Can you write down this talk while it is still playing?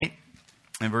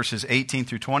In verses 18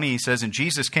 through 20, he says, "And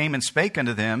Jesus came and spake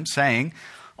unto them, saying,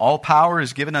 All power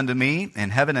is given unto me in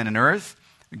heaven and in earth.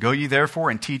 Go ye therefore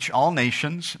and teach all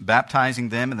nations, baptizing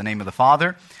them in the name of the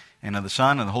Father, and of the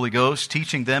Son, and of the Holy Ghost,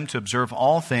 teaching them to observe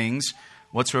all things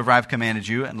whatsoever I have commanded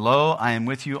you. And lo, I am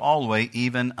with you always,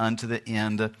 even unto the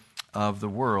end of the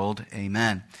world.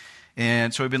 Amen."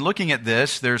 And so we've been looking at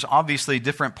this. There's obviously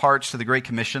different parts to the Great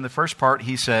Commission. The first part,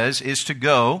 he says, is to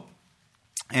go.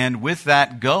 And with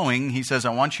that going, he says, I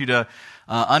want you to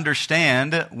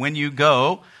understand when you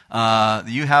go,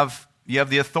 you have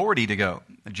the authority to go.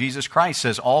 Jesus Christ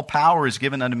says, all power is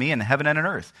given unto me in heaven and in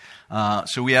earth.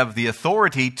 So we have the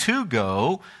authority to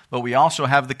go, but we also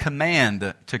have the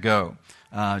command to go.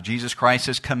 Jesus Christ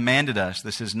has commanded us.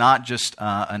 This is not just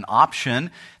an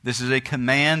option. This is a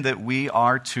command that we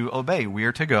are to obey. We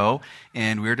are to go,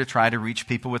 and we are to try to reach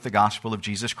people with the gospel of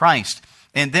Jesus Christ.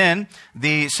 And then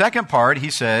the second part,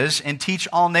 he says, and teach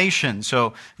all nations.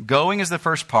 So going is the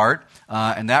first part,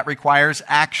 and that requires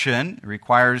action. It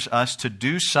requires us to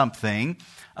do something.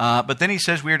 But then he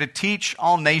says we are to teach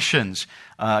all nations.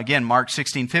 Again, Mark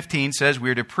 16:15 says we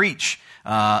are to preach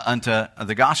unto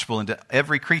the gospel, unto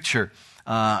every creature.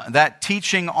 That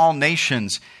teaching all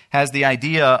nations has the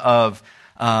idea of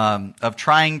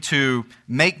trying to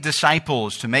make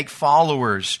disciples, to make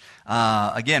followers.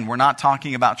 Again, we're not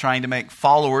talking about trying to make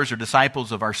followers or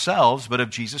disciples of ourselves, but of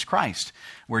Jesus Christ.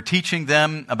 We're teaching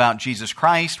them about Jesus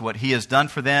Christ, what He has done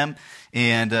for them,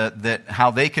 and that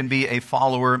how they can be a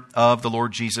follower of the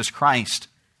Lord Jesus Christ.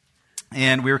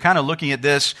 And we were kind of looking at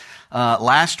this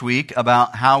last week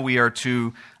about how we are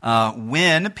to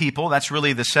win people. That's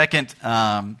really the second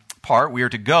part. We are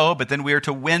to go, but then we are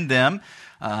to win them.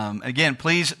 Again,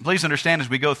 please understand as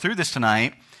we go through this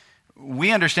tonight,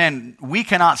 we understand we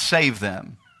cannot save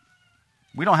them.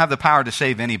 We don't have the power to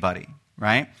save anybody,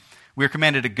 right? We're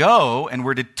commanded to go, and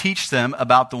we're to teach them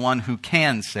about the one who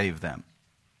can save them.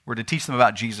 We're to teach them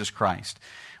about Jesus Christ.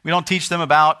 We don't teach them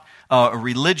about a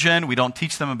religion. We don't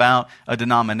teach them about a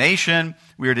denomination.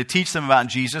 We are to teach them about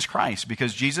Jesus Christ,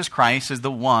 because Jesus Christ is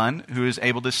the one who is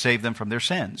able to save them from their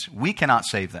sins. We cannot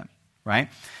save them, right?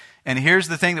 And here's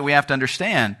the thing that we have to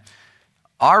understand.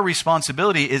 Our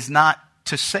responsibility is not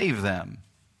to save them.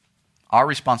 Our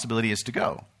responsibility is to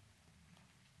go.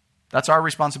 That's our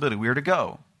responsibility. We are to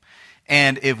go.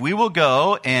 And if we will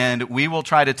go and we will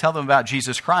try to tell them about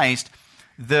Jesus Christ,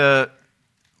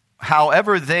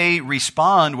 however they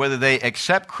respond, whether they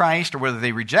accept Christ or whether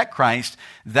they reject Christ,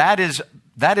 that is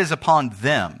upon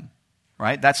them,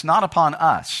 right? That's not upon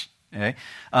us. Okay?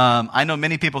 I know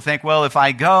many people think, well, if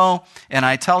I go and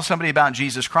I tell somebody about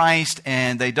Jesus Christ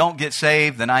and they don't get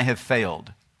saved, then I have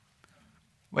failed.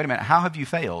 Wait a minute, how have you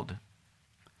failed?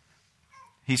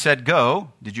 He said,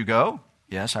 go. Did you go?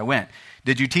 Yes, I went.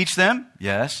 Did you teach them?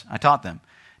 Yes, I taught them.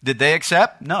 Did they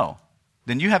accept? No.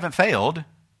 Then you haven't failed.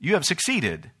 You have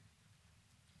succeeded.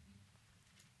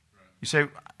 You say,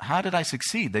 how did I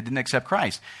succeed? They didn't accept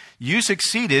Christ. You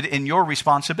succeeded in your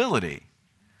responsibility.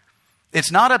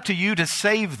 It's not up to you to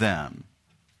save them,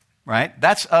 right?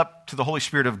 That's up to the Holy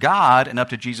Spirit of God and up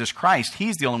to Jesus Christ.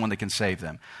 He's the only one that can save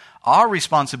them. Our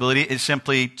responsibility is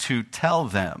simply to tell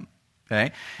them.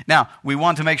 Okay? Now, we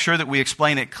want to make sure that we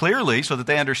explain it clearly so that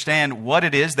they understand what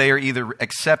it is they are either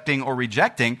accepting or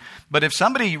rejecting. But if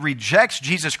somebody rejects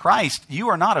Jesus Christ, you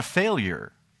are not a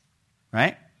failure,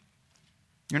 right?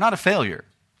 You're not a failure.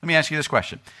 Let me ask you this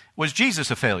question. Was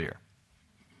Jesus a failure?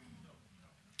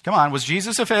 Come on, was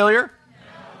Jesus a failure?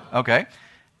 No. Okay.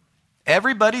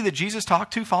 Everybody that Jesus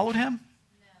talked to followed him?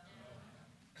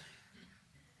 No.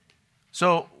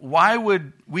 So why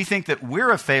would we think that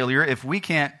we're a failure if we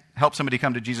can't help somebody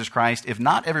come to Jesus Christ if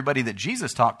not everybody that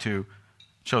Jesus talked to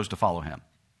chose to follow him?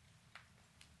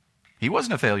 He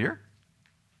wasn't a failure.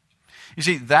 You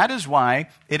see, that is why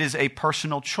it is a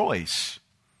personal choice.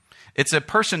 It's a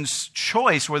person's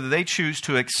choice whether they choose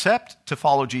to accept to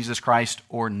follow Jesus Christ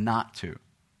or not to,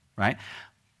 right?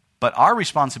 But our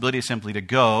responsibility is simply to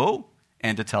go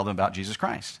and to tell them about Jesus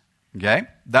Christ, okay?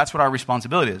 That's what our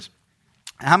responsibility is.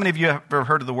 How many of you have ever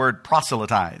heard of the word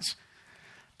proselytize?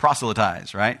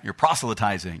 Proselytize, right? You're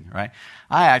proselytizing, right?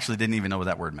 I actually didn't even know what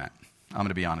that word meant. I'm going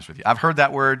to be honest with you. I've heard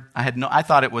that word. I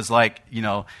thought it was like,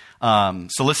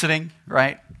 soliciting,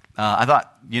 right? I thought,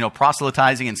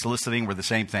 proselytizing and soliciting were the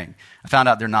same thing. I found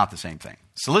out they're not the same thing.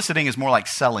 Soliciting is more like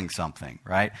selling something,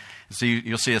 right? So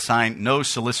you'll see a sign, no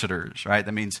solicitors, right?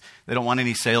 That means they don't want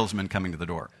any salesmen coming to the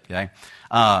door, okay?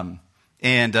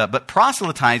 But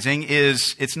proselytizing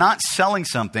it's not selling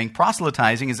something.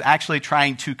 Proselytizing is actually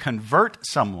trying to convert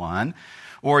someone,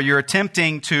 or you're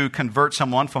attempting to convert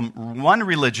someone from one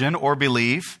religion or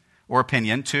belief or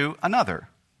opinion to another,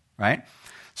 right?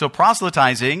 So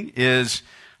proselytizing is,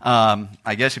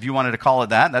 I guess if you wanted to call it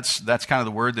that, that's kind of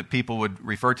the word that people would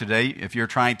refer to today. If you're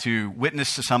trying to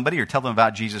witness to somebody or tell them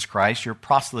about Jesus Christ, you're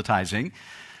proselytizing.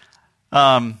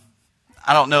 I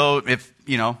don't know if,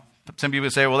 some people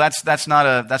say, well, that's not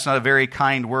a very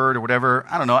kind word or whatever.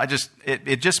 I don't know.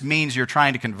 It just means you're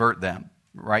trying to convert them,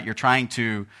 right? You're trying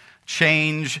to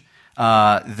change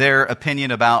their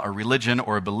opinion about a religion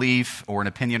or a belief or an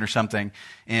opinion or something.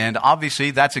 And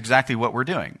obviously, that's exactly what we're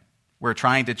doing. We're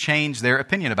trying to change their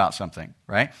opinion about something,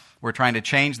 right? We're trying to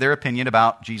change their opinion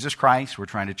about Jesus Christ. We're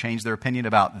trying to change their opinion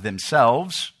about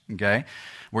themselves, okay?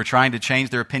 We're trying to change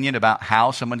their opinion about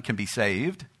how someone can be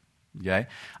saved, okay?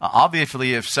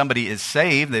 Obviously, if somebody is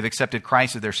saved, they've accepted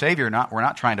Christ as their Savior, we're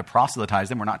not trying to proselytize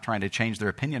them. We're not trying to change their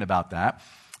opinion about that.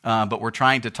 But we're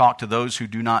trying to talk to those who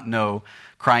do not know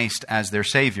Christ as their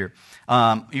Savior.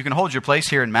 You can hold your place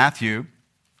here in Matthew,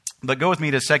 but go with me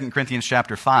to 2 Corinthians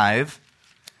chapter 5.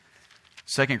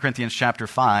 2 Corinthians chapter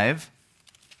 5.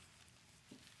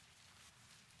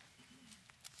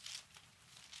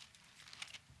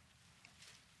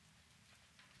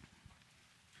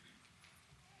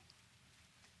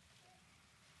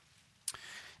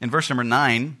 In verse number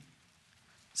 9,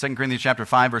 2 Corinthians chapter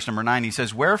 5, verse number 9, he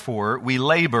says, wherefore we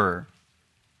labor.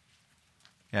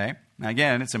 Okay? Now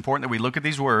again, it's important that we look at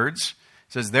these words.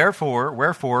 It says, therefore,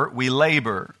 wherefore we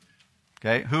labor.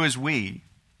 Okay? Who is we?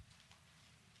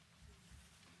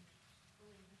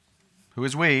 Who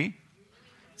is we?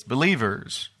 It's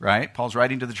believers, right? Paul's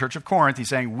writing to the church of Corinth. He's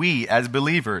saying, we as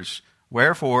believers.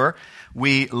 Wherefore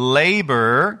we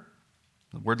labor.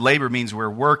 The word labor means we're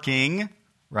working,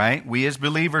 right? We as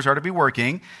believers are to be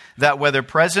working, that whether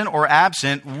present or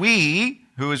absent, we,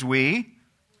 who is we?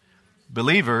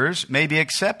 Believers, may be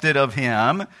accepted of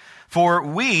him. For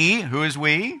we, who is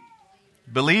we?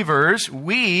 Believers,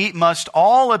 we must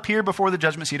all appear before the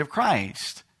judgment seat of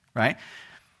Christ, right?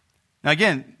 Now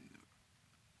again,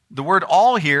 the word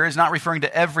all here is not referring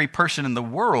to every person in the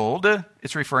world.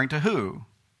 It's referring to who?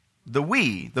 The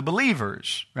we, the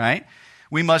believers, right?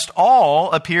 We must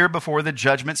all appear before the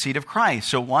judgment seat of Christ.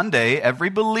 So one day, every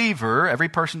believer, every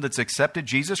person that's accepted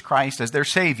Jesus Christ as their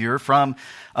Savior from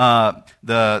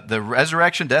the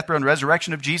resurrection, death, burial, and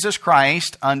resurrection of Jesus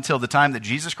Christ until the time that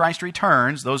Jesus Christ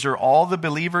returns, those are all the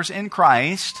believers in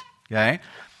Christ, okay?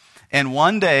 And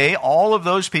one day, all of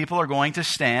those people are going to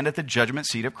stand at the judgment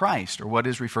seat of Christ, or what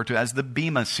is referred to as the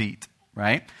Bema seat,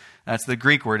 right? That's the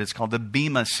Greek word. It's called the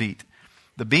Bema seat.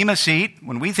 The Bema seat,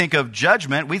 when we think of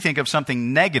judgment, we think of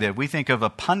something negative. We think of a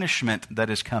punishment that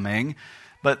is coming.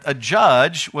 But a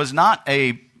judge was not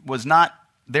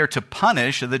there to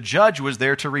punish. The judge was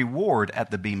there to reward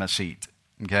at the Bema seat.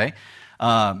 Okay?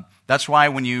 That's why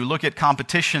when you look at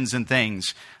competitions and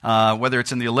things, whether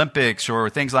it's in the Olympics or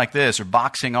things like this, or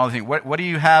boxing, all the things, what do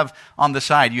you have on the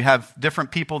side? You have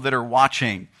different people that are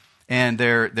watching, and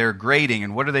they're grading,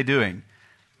 and what are they doing?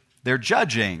 They're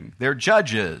judging. They're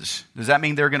judges. Does that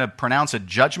mean they're going to pronounce a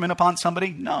judgment upon somebody?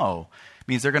 No. It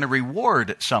means they're going to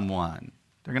reward someone.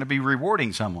 They're going to be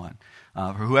rewarding someone,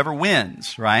 for whoever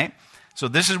wins, right? So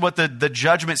this is what the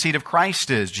judgment seat of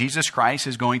Christ is. Jesus Christ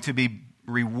is going to be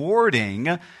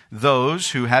rewarding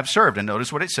those who have served. And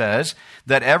notice what it says,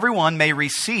 that everyone may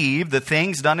receive the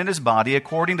things done in his body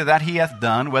according to that he hath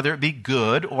done, whether it be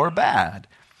good or bad.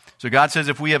 So God says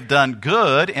if we have done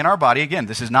good in our body, again,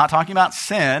 this is not talking about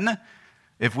sin.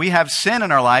 If we have sin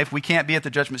in our life, we can't be at the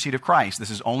judgment seat of Christ.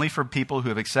 This is only for people who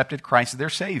have accepted Christ as their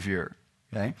Savior.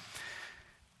 Okay?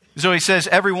 So he says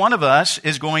every one of us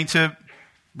is going to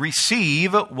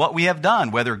receive what we have done,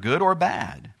 whether good or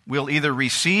bad. We'll either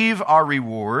receive our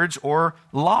rewards or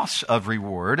loss of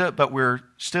reward, but we're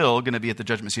still going to be at the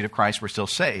judgment seat of Christ. We're still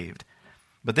saved.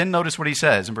 But then notice what he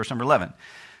says in verse number 11.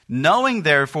 Knowing,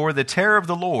 therefore, the terror of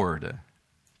the Lord.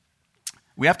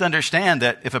 We have to understand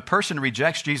that if a person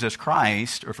rejects Jesus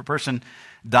Christ, or if a person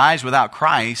dies without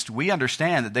Christ, we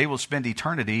understand that they will spend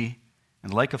eternity in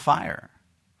the lake of fire.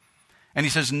 And he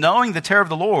says, knowing the terror of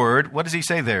the Lord, what does he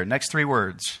say there? Next three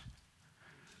words.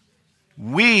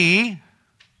 We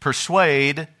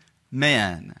persuade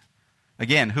men.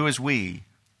 Again, who is we?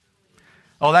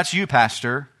 Oh, that's you,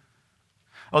 pastor.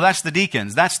 Oh, that's the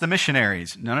deacons. That's the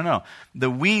missionaries. No. The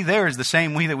we there is the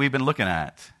same we that we've been looking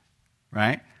at,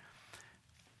 right?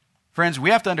 Friends,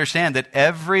 we have to understand that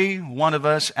every one of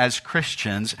us as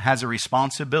Christians has a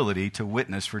responsibility to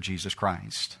witness for Jesus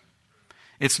Christ.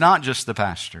 It's not just the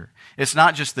pastor. It's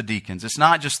not just the deacons. It's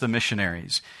not just the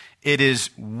missionaries. It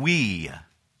is we,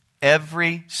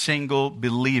 every single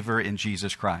believer in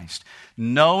Jesus Christ.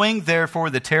 Knowing, therefore,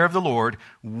 the terror of the Lord,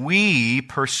 we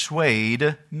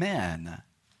persuade men.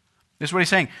 This is what he's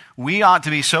saying. We ought to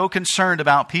be so concerned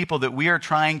about people that we are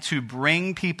trying to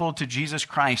bring people to Jesus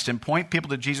Christ and point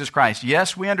people to Jesus Christ.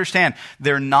 Yes, we understand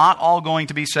they're not all going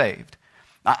to be saved.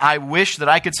 I wish that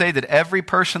I could say that every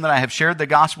person that I have shared the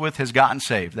gospel with has gotten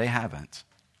saved. They haven't.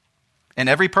 And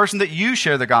every person that you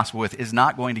share the gospel with is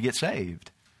not going to get saved.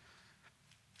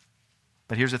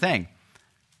 But here's the thing.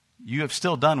 You have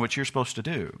still done what you're supposed to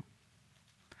do.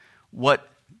 What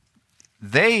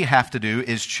they have to do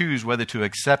is choose whether to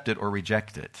accept it or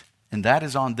reject it. And that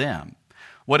is on them.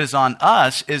 What is on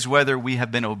us is whether we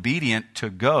have been obedient to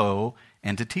go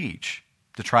and to teach,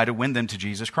 to try to win them to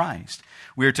Jesus Christ.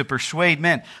 We are to persuade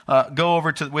men. Go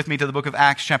over with me to the book of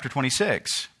Acts chapter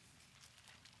 26.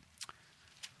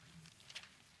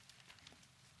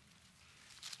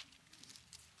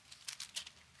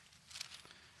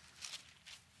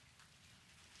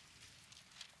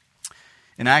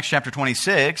 In Acts chapter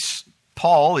 26,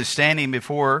 Paul is standing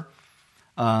before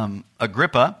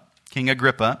Agrippa, King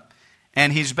Agrippa,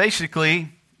 and he's basically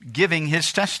giving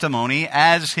his testimony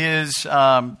as his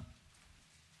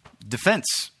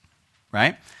defense,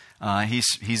 right?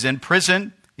 He's in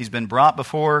prison. He's been brought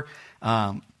before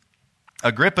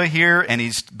Agrippa here, and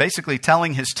he's basically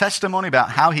telling his testimony about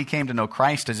how he came to know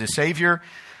Christ as his Savior.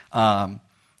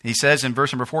 He says in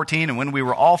verse number 14, "And when we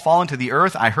were all fallen to the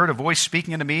earth, I heard a voice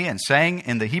speaking unto me and saying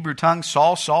in the Hebrew tongue,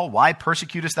 Saul, Saul, why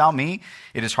persecutest thou me?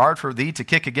 It is hard for thee to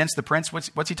kick against the prince."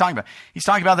 What's he talking about? He's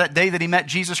talking about that day that he met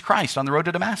Jesus Christ on the road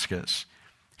to Damascus.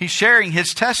 He's sharing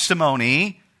his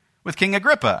testimony with King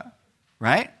Agrippa,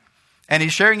 right? And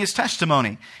he's sharing his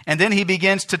testimony. And then he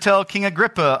begins to tell King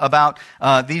Agrippa about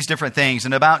these different things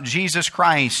and about Jesus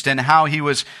Christ and how he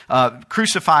was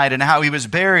crucified and how he was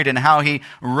buried and how he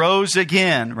rose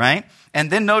again, right? And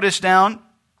then notice down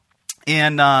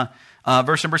in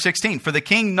verse number 16, "For the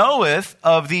king knoweth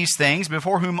of these things,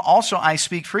 before whom also I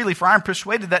speak freely, for I am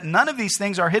persuaded that none of these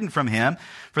things are hidden from him,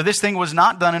 for this thing was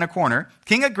not done in a corner.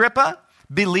 King Agrippa,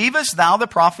 believest thou the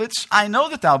prophets? I know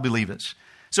that thou believest."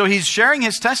 So he's sharing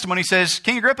his testimony. He says,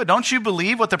 "King Agrippa, don't you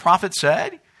believe what the prophet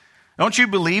said? Don't you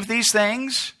believe these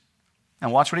things?"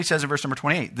 And watch what he says in verse number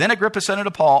 28. "Then Agrippa said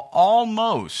unto Paul,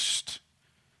 Almost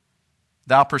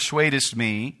thou persuadest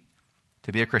me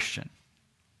to be a Christian."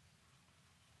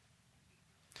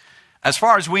 As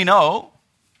far as we know,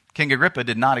 King Agrippa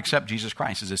did not accept Jesus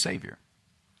Christ as his Savior.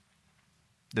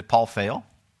 Did Paul fail?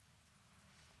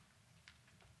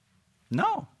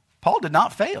 No, Paul did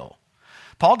not fail.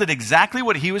 Paul did exactly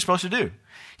what he was supposed to do.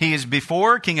 He is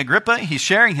before King Agrippa. He's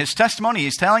sharing his testimony.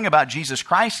 He's telling about Jesus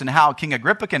Christ and how King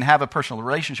Agrippa can have a personal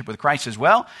relationship with Christ as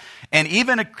well. And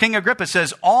even King Agrippa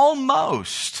says,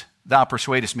 "Almost thou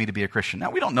persuadest me to be a Christian."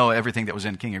 Now, we don't know everything that was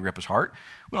in King Agrippa's heart.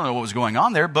 We don't know what was going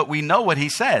on there, but we know what he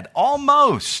said.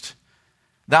 "Almost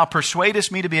thou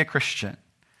persuadest me to be a Christian."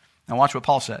 Now watch what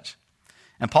Paul says.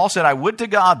 And Paul said, "I would to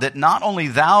God that not only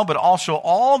thou, but also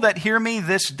all that hear me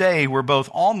this day were both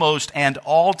almost and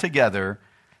altogether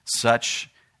such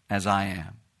as I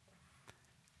am."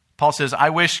 Paul says, "I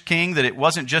wish, King, that it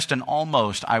wasn't just an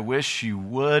almost. I wish you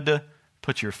would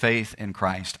put your faith in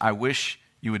Christ. I wish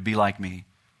you would be like me.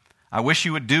 I wish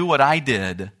you would do what I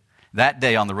did that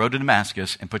day on the road to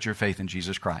Damascus and put your faith in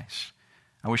Jesus Christ.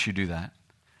 I wish you'd do that."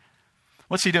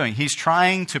 What's he doing? He's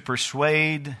trying to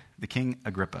persuade the King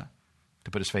Agrippa to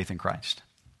put his faith in Christ.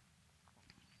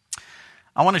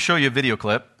 I want to show you a video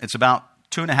clip. It's about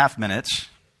 2.5 minutes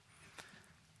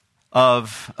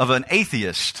of an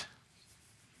atheist.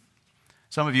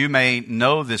 Some of you may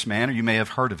know this man, or you may have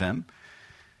heard of him.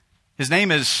 His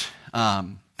name is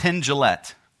Penn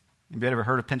Jillette. Have you ever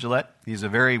heard of Penn Jillette? He's a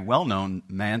very well-known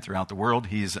man throughout the world.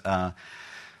 He's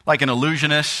like an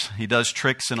illusionist. He does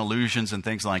tricks and illusions and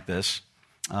things like this.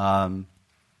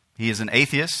 He is an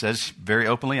atheist, says very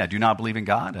openly, "I do not believe in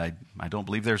God. I don't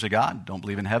believe there's a God. Don't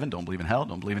believe in heaven. Don't believe in hell.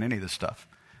 Don't believe in any of this stuff."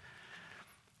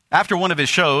 After one of his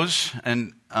shows,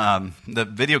 and the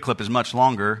video clip is much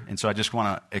longer, and so I just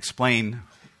want to explain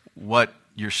what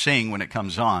you're seeing when it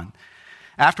comes on.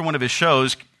 After one of his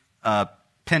shows,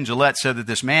 Penn Jillette said that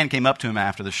this man came up to him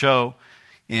after the show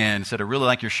and said, "I really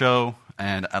like your show,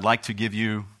 and I'd like to give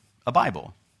you a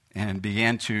Bible," and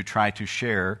began to try to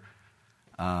share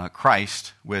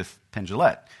Christ with Penn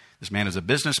Jillette. This man is a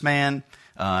businessman,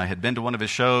 had been to one of his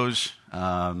shows,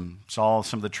 saw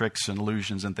some of the tricks and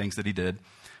illusions and things that he did.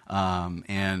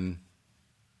 And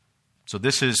so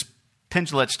this is Penn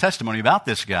Jillette's testimony about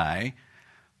this guy,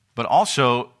 but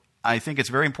also I think it's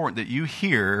very important that you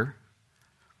hear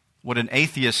what an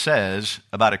atheist says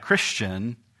about a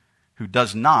Christian who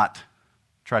does not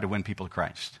try to win people to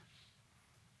Christ.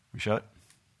 We show it?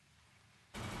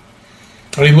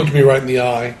 And he looked me right in the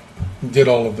eye and did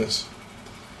all of this.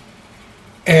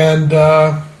 And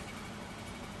it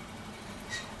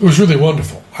was really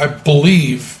wonderful. I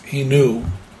believe he knew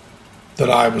that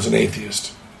I was an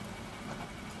atheist.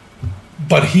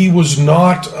 But he was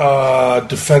not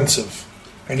defensive.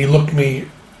 And he looked me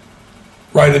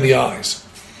right in the eyes.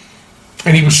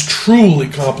 And he was truly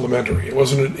complimentary. It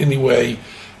wasn't in any way,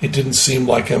 it didn't seem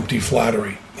like empty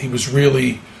flattery. He was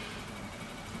really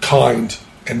kind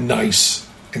and nice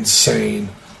and sane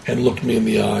and looked me in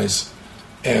the eyes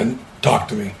and talked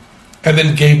to me. And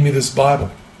then gave me this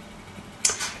Bible.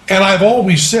 And I've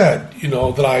always said,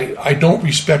 that I don't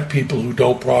respect people who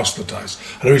don't proselytize.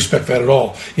 I don't respect that at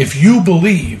all. If you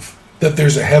believe that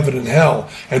there's a heaven and hell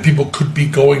and people could be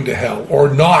going to hell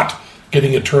or not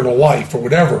getting eternal life or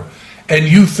whatever, and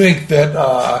you think that,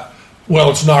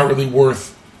 it's not really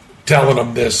worth telling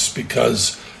them this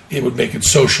because it would make it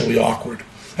socially awkward.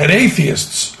 And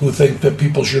atheists who think that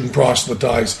people shouldn't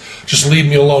proselytize, just leave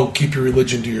me alone, keep your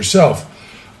religion to yourself.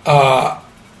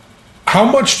 How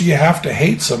much do you have to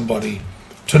hate somebody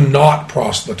to not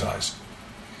proselytize?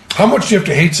 How much do you have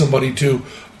to hate somebody to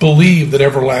believe that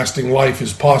everlasting life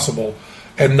is possible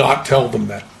and not tell them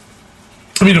that?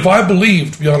 I mean, if I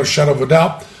believed, beyond a shadow of a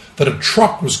doubt, that a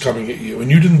truck was coming at you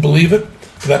and you didn't believe it,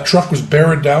 that truck was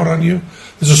bearing down on you,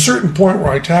 there's a certain point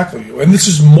where I tackle you. And this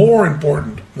is more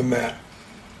important than that.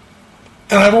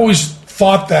 And I've always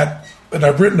thought that, and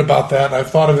I've written about that, and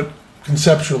I've thought of it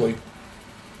conceptually.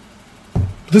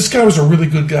 This guy was a really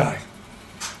good guy.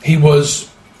 He was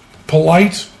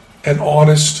polite and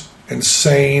honest and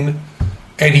sane,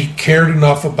 and he cared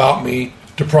enough about me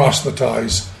to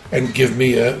proselytize and give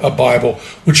me a Bible,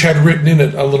 which had written in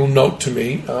it a little note to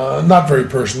me, not very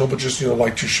personal, but just,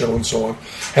 liked your show and so on.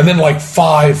 And then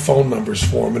 5 phone numbers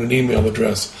for him and an email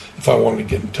address if I wanted to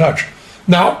get in touch.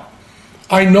 Now,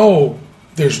 I know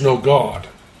there's no God,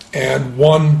 and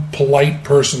one polite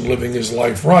person living his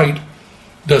life right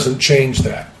doesn't change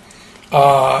that.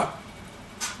 But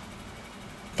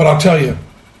I'll tell you,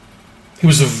 he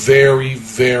was a very,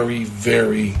 very,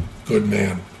 very good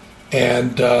man.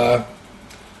 And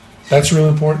that's really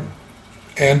important.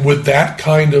 And with that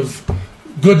kind of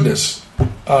goodness,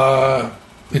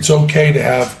 it's okay to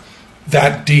have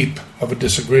that deep of a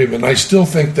disagreement. I still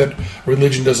think that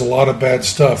religion does a lot of bad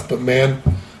stuff, but man,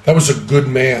 that was a good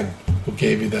man who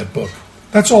gave you that book.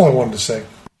 That's all I wanted to say.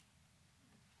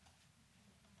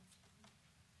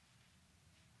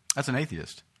 That's an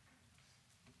atheist.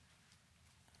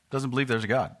 Doesn't believe there's a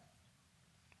God.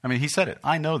 I mean, he said it.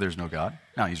 I know there's no God.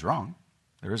 Now, he's wrong.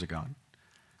 There is a God.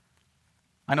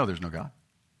 I know there's no God.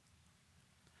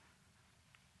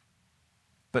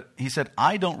 But he said,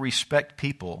 I don't respect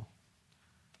people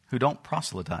who don't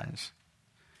proselytize.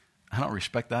 I don't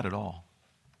respect that at all.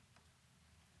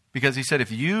 Because he said,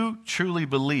 if you truly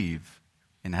believe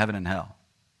in heaven and hell,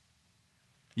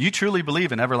 you truly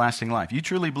believe in everlasting life, you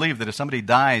truly believe that if somebody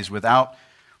dies without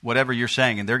whatever you're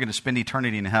saying and they're going to spend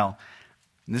eternity in hell,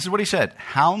 and this is what he said,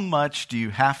 how much do you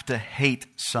have to hate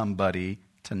somebody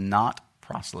to not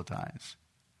proselytize?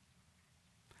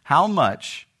 How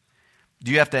much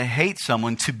do you have to hate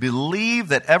someone to believe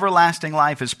that everlasting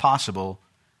life is possible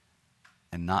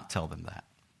and not tell them that?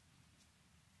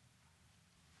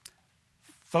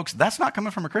 Folks, that's not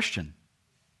coming from a Christian.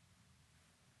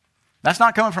 That's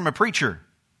not coming from a preacher.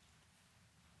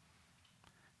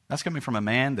 That's coming from a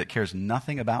man that cares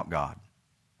nothing about God.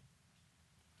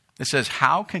 It says,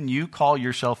 how can you call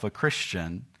yourself a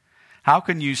Christian? How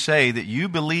can you say that you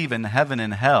believe in heaven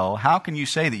and hell? How can you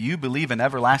say that you believe in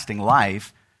everlasting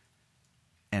life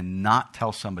and not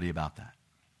tell somebody about that?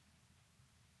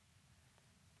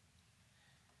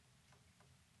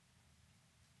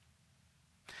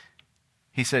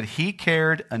 He said he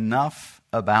cared enough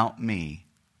about me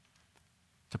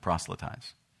to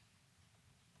proselytize.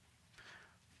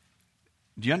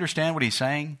 Do you understand what he's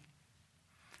saying?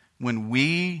 When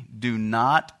we do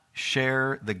not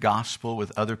share the gospel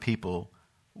with other people,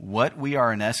 what we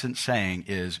are in essence saying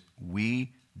is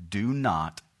we do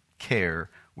not care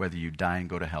whether you die and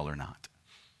go to hell or not.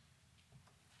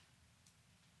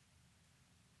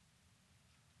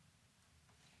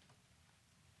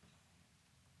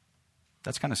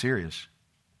 That's kind of serious.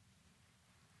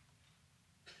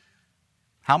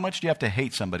 How much do you have to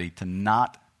hate somebody to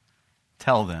not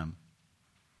tell them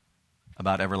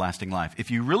about everlasting life? If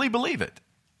you really believe it,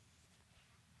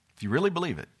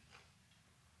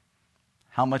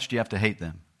 how much do you have to hate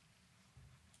them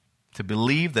to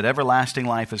believe that everlasting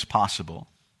life is possible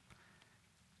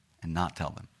and not tell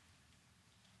them?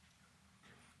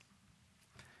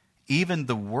 Even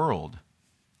the world,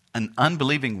 an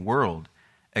unbelieving world,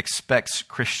 expects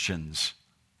Christians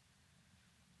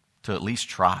to at least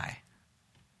try.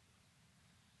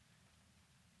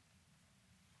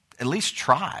 at least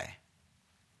try?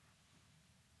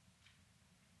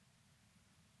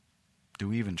 Do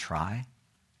we even try?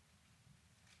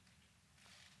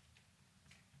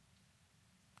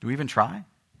 Do we even try?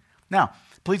 Now,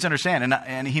 please understand,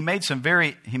 and he made some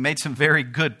very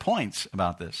good points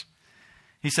about this.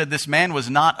 He said this man was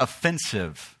not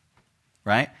offensive,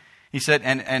 right? He said,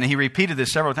 and he repeated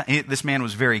this several times, this man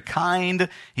was very kind.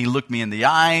 He looked me in the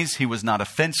eyes. He was not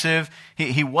offensive.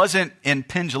 He wasn't in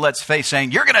Penn Jillette's face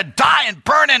saying, "You're going to die and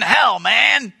burn in hell,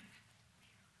 man."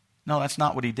 No, that's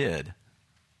not what he did.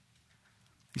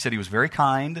 He said he was very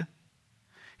kind.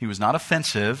 He was not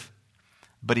offensive,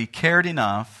 but he cared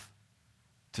enough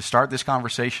to start this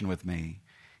conversation with me.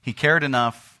 He cared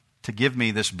enough to give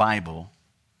me this Bible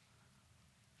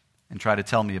and try to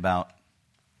tell me about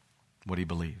what he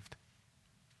believed.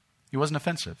 He wasn't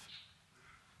offensive.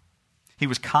 He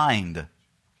was kind.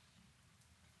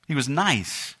 He was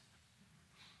nice.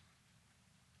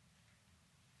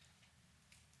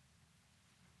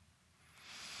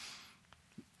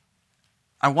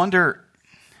 I wonder,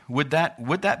 would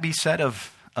that be said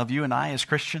of you and I as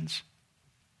Christians?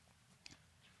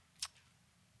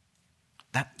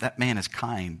 That man is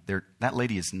kind. That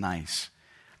lady is nice.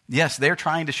 Yes, they're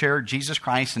trying to share Jesus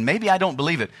Christ, and maybe I don't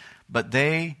believe it, but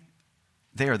they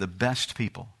are the best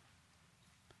people.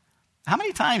 How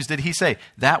many times did he say,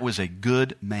 "That was a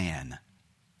good man"?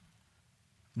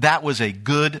 That was a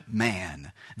good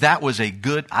man. That was a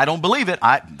good, I don't believe it.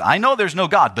 I know there's no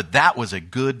God, but that was a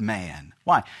good man.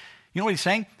 Why? You know what he's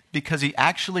saying? Because he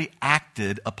actually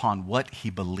acted upon what he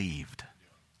believed.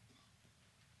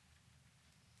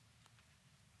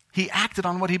 He acted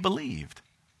on what he believed.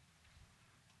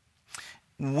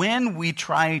 When we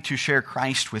try to share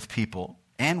Christ with people,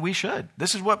 and we should.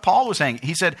 This is what Paul was saying.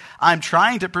 He said, "I'm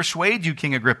trying to persuade you,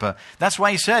 King Agrippa." That's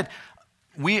why he said,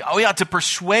 we ought to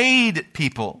persuade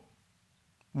people.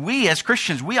 We as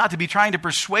Christians, we ought to be trying to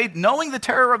persuade, knowing the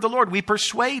terror of the Lord, we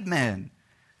persuade men.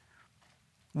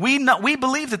 We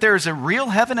believe that there is a real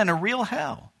heaven and a real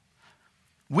hell.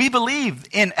 We believe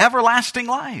in everlasting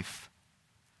life.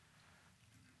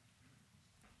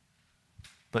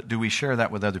 But do we share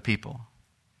that with other people?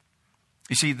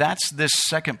 You see, that's this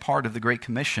second part of the Great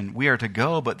Commission. We are to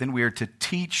go, but then we are to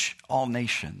teach all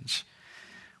nations.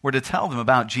 We're to tell them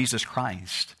about Jesus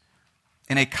Christ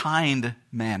in a kind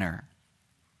manner.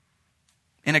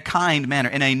 In a kind manner,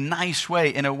 in a nice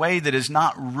way, in a way that is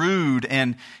not rude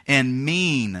and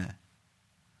mean.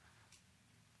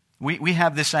 We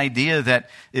have this idea that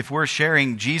if we're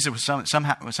sharing Jesus with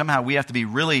somehow we have to be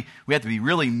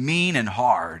really mean and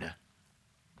hard.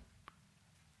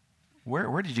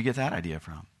 Where did you get that idea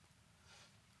from?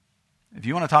 If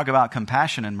you want to talk about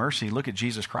compassion and mercy, look at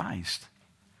Jesus Christ.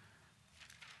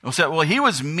 We'll say, well, he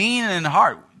was mean and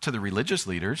hard to the religious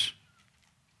leaders.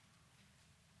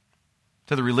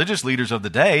 To the religious leaders of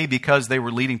the day because they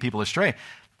were leading people astray.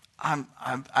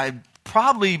 I'd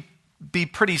probably be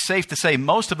pretty safe to say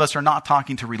most of us are not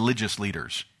talking to religious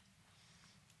leaders.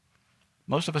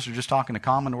 Most of us are just talking to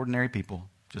common, ordinary people,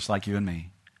 just like you and me.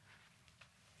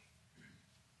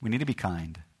 We need to be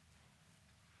kind.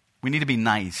 We need to be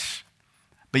nice.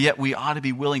 But yet we ought to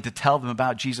be willing to tell them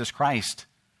about Jesus Christ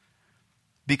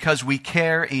because we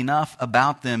care enough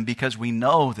about them because we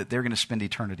know that they're going to spend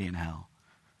eternity in hell.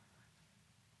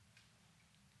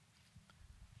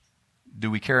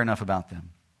 Do we care enough about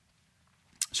them?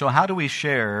 So how do we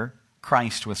share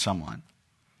Christ with someone?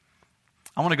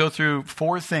 I want to go through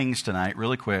 4 things tonight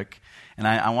really quick, and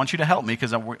I want you to help me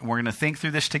because we're going to think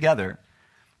through this together.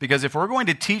 Because if we're going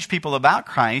to teach people about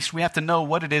Christ, we have to know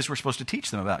what it is we're supposed to teach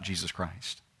them about Jesus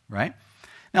Christ, right?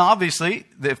 Now, obviously,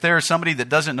 if there's somebody that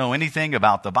doesn't know anything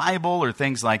about the Bible or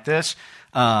things like this,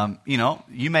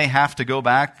 you may have to go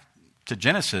back to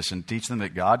Genesis and teach them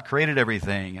that God created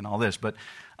everything and all this. But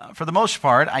for the most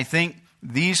part, I think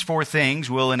these 4 things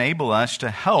will enable us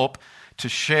to help to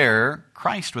share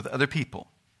Christ with other people,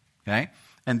 okay?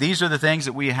 And these are the things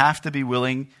that we have to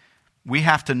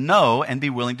know and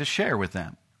be willing to share with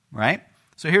them. Right?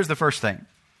 So here's the first thing.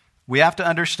 We have to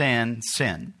understand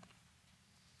sin.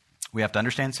 We have to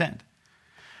understand sin.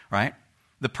 Right?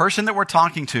 The person that we're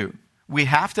talking to, we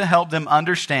have to help them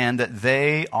understand that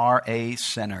they are a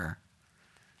sinner.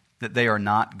 That they are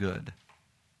not good.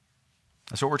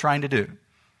 That's what we're trying to do.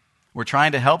 We're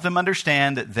trying to help them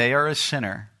understand that they are a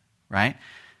sinner. Right?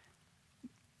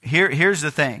 Here's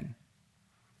the thing.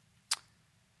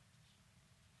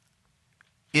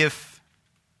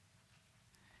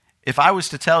 If I was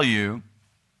to tell you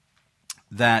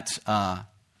that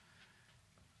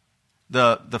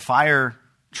the fire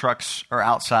trucks are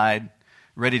outside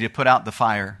ready to put out the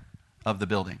fire of the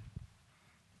building,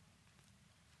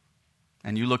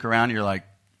 And you look around and you're like,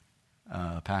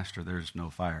 Pastor, there's no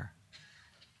fire.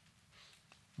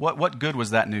 What good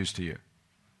was that news to you?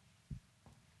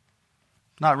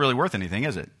 Not really worth anything,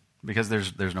 is it? Because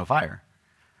there's no fire.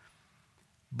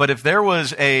 But if there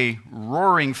was a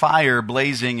roaring fire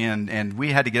blazing and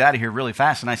we had to get out of here really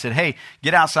fast, and I said, hey,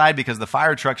 get outside because the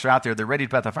fire trucks are out there, they're ready to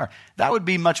put out the fire, that would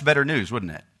be much better news,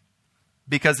 wouldn't it?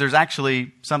 Because there's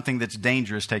actually something that's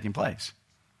dangerous taking place.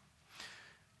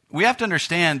 We have to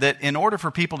understand that in order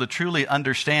for people to truly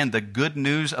understand the good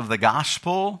news of the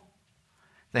gospel,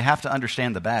 they have to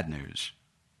understand the bad news.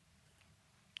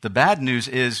 The bad news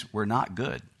is we're not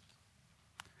good.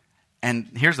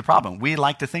 And here's the problem. We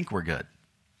like to think we're good.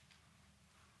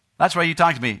 That's why you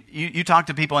talk to me. You talk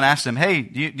to people and ask them, hey,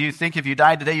 do you think if you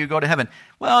died today you'd go to heaven?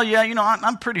 Well, yeah,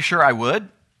 I'm pretty sure I would.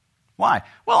 Why?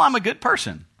 Well, I'm a good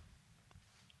person.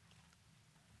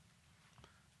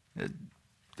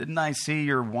 Didn't I see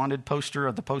your wanted poster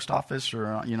at the post office?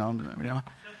 Or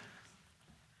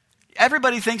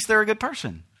Everybody thinks they're a good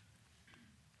person.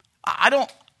 I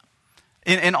don't.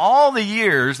 In all the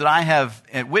years that I have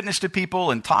witnessed to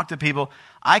people and talked to people,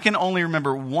 I can only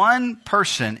remember one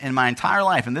person in my entire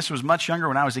life, and this was much younger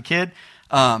when I was a kid.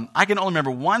 I can only remember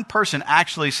one person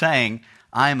actually saying,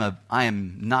 I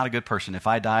am not a good person. If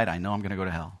I died, I know I'm going to go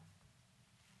to hell.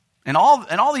 And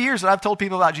all the years that I've told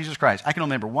people about Jesus Christ, I can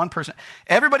only remember one person.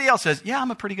 Everybody else says, yeah,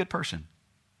 I'm a pretty good person.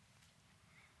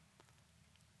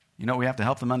 You know what we have to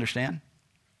help them understand?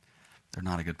 They're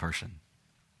not a good person.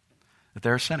 That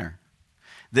they're a sinner.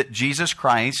 That Jesus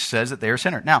Christ says that they're a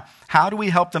sinner. Now, how do we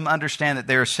help them understand that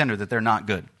they're a sinner, that they're not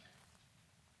good?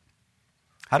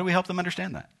 How do we help them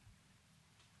understand that?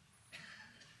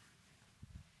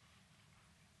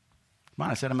 Come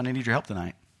on, I said I'm going to need your help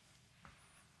tonight.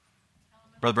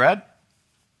 Brother Brad?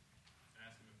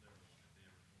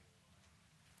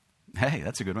 Hey,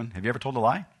 that's a good one. Have you ever told a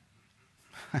lie?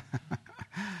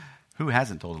 Who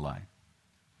hasn't told a lie?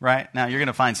 Right? Now, you're going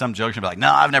to find some jokes and be like, no,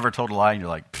 I've never told a lie. And you're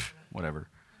like, whatever.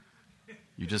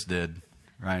 You just did.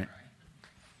 Right?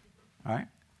 All right?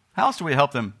 How else do we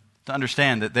help them to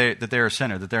understand that they're a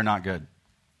sinner, that they're not good?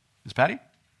 Ms. Patty?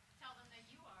 Tell them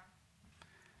that you are.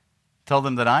 Tell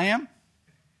them that I am? No,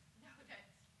 that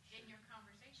in your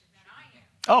conversation, that I am.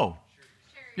 Oh,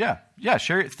 yeah.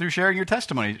 Share it through sharing your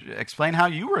testimony. Explain how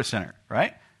you were a sinner,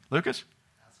 right? Lucas?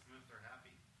 Ask them if they're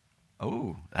happy.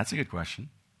 Oh, that's a good question.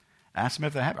 Ask them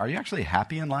if they're happy. Are you actually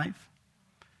happy in life?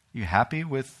 Are you happy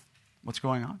with what's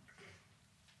going on?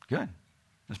 Good.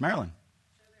 Ms. Marilyn?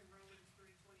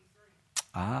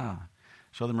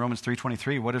 Show them Romans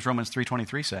 3:23. What does Romans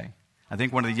 3:23 say? I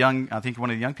think one of the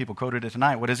young people quoted it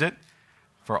tonight. What is it?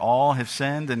 For all have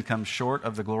sinned and come short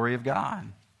of the glory of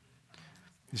God.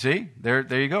 You see? There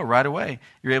you go, right away.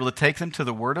 You're able to take them to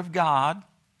the Word of God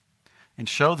and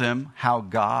show them how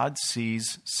God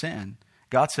sees sin.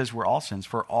 God says we're all sins,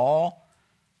 for all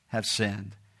have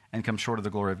sinned and come short of the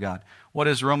glory of God. What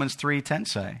does Romans 3:10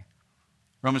 say?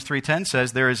 Romans 3:10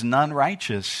 says, there is none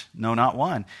righteous, no, not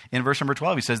one. In verse number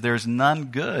 12, he says, there is none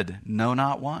good, no,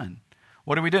 not one.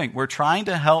 What are we doing? We're trying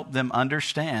to help them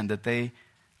understand that they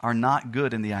are not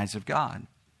good in the eyes of God.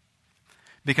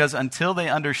 Because until they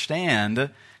understand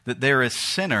that they're a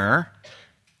sinner,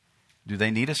 do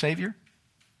they need a Savior?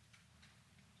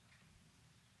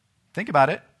 Think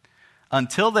about it.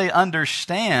 Until they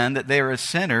understand that they are a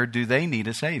sinner, do they need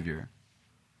a Savior?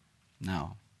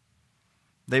 No.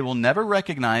 They will never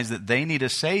recognize that they need a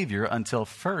Savior until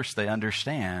first they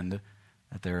understand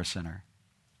that they're a sinner.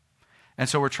 And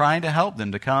so we're trying to help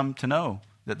them to come to know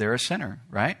that they're a sinner,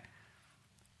 right?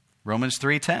 Romans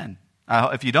 3:10.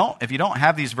 If you don't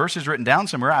have these verses written down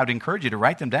somewhere, I would encourage you to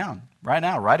write them down right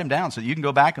now. Write them down so that you can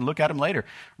go back and look at them later.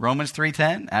 Romans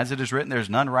 3:10, as it is written, there's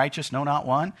none righteous, no, not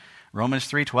one. Romans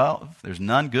 3:12, there's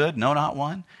none good, no, not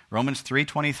one. Romans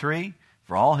 3:23,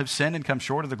 for all have sinned and come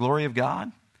short of the glory of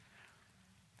God.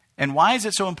 And why is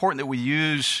it so important that we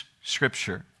use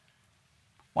Scripture?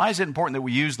 Why is it important that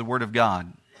we use the Word of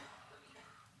God?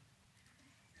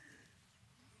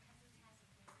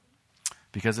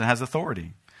 Because it has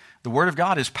authority. The Word of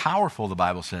God is powerful, the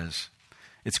Bible says.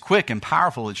 It's quick and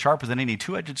powerful. It's sharper than any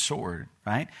two-edged sword,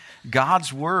 right?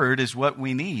 God's Word is what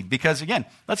we need. Because, again,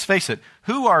 let's face it,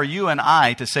 who are you and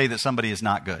I to say that somebody is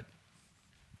not good?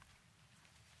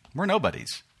 We're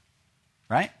nobodies,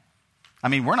 right? I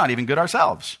mean, we're not even good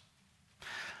ourselves.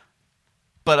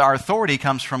 But our authority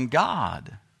comes from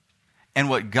God. And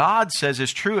what God says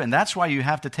is true, and that's why you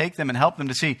have to take them and help them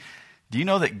to see, do you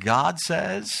know that God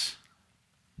says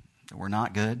that we're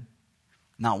not good?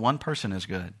 Not one person is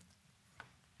good.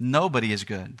 Nobody is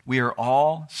good. We are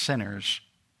all sinners,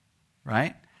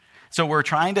 right? So we're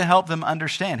trying to help them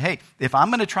understand, hey, if I'm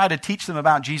going to try to teach them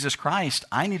about Jesus Christ,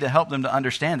 I need to help them to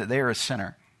understand that they are a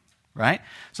sinner, right?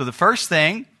 So the first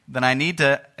thing that I need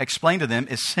to explain to them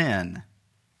is sin,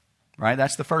 right?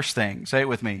 That's the first thing. Say it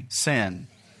with me, sin.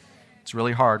 It's a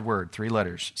really hard word, 3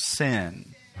 letters,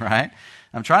 sin, right?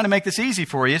 I'm trying to make this easy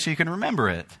for you so you can remember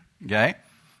it, okay?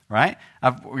 Right?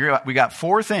 We got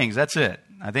 4 things, that's it.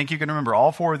 I think you can remember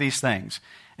all 4 of these things.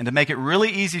 And to make it really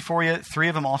easy for you, 3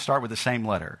 of them all start with the same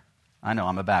letter. I know,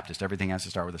 I'm a Baptist. Everything has to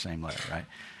start with the same letter, right?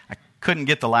 I couldn't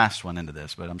get the last one into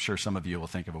this, but I'm sure some of you will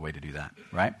think of a way to do that,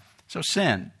 right? So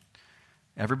sin.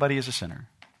 Everybody is a sinner.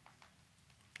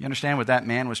 You understand what that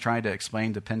man was trying to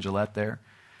explain to Penn Jillette there?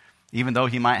 Even though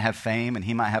he might have fame and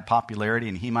he might have popularity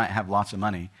and he might have lots of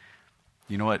money,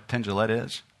 you know what Penn Jillette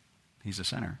is? He's a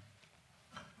sinner.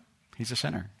 He's a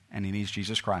sinner, and he needs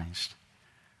Jesus Christ.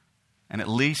 And at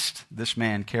least this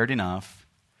man cared enough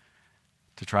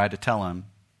to try to tell him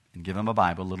and give him a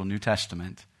Bible, a little New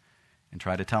Testament, and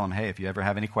try to tell him, hey, if you ever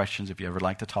have any questions, if you ever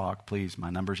like to talk, please, my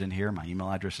number's in here, my email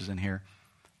address is in here.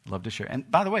 I'd love to share. And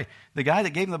by the way, the guy that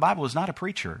gave him the Bible was not a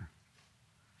preacher.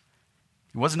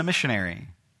 He wasn't a missionary.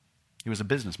 He was a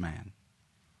businessman.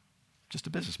 Just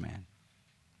a businessman.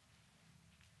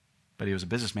 But he was a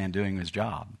businessman doing his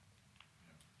job.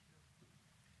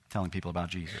 Telling people about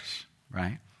Jesus,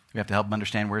 right? We have to help them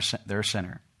understand they're a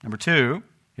sinner. Number 2,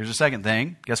 here's the second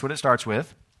thing. Guess what it starts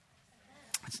with?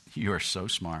 You are so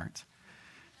smart.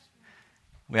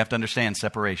 We have to understand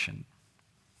separation.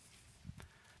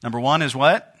 Number 1 is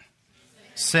what?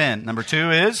 Sin. Number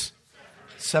 2 is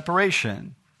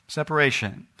separation.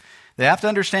 Separation. They have to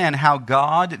understand how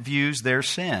God views their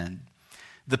sin.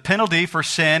 The penalty for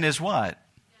sin is what?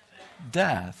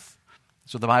 Death.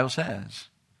 That's what the Bible says.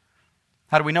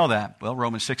 How do we know that? Well,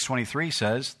 Romans 6:23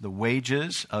 says, the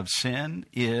wages of sin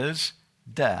is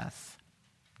death.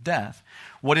 Death.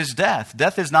 What is death?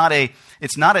 Death is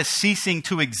it's not a ceasing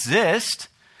to exist.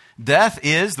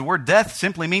 The word death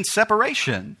simply means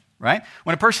separation, right?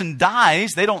 When a person dies,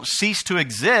 they don't cease to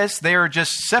exist. They are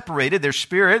just separated. Their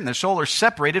spirit and their soul are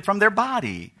separated from their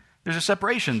body. There's a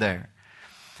separation there.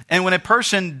 And when a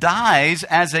person dies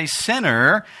as a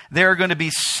sinner, they're going to be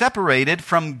separated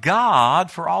from God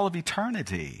for all of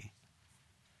eternity.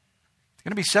 They're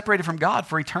going to be separated from God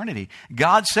for eternity.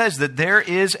 God says that there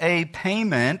is a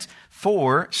payment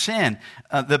for sin.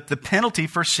 The penalty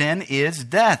for sin is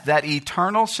death, that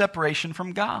eternal separation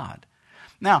from God.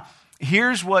 Now,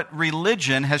 here's what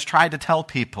religion has tried to tell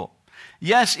people.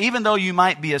 Yes, even though you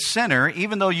might be a sinner,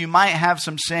 even though you might have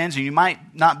some sins, and you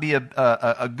might not be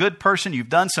a good person, you've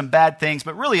done some bad things,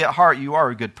 but really at heart you are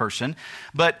a good person.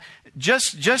 But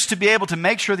just to be able to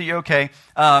make sure that you're okay,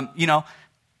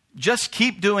 just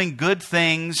keep doing good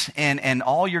things, and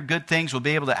all your good things will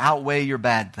be able to outweigh your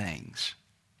bad things.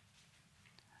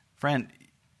 Friend,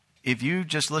 if you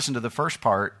just listen to the first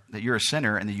part, that you're a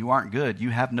sinner and that you aren't good,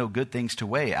 you have no good things to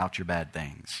weigh out your bad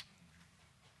things.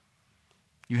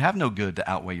 You have no good to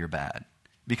outweigh your bad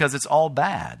because it's all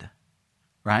bad,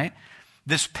 right?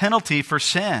 This penalty for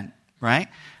sin, right?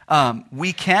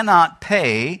 We cannot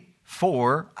pay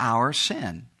for our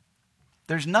sin.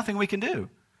 There's nothing we can do.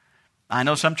 I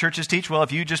know some churches teach, well,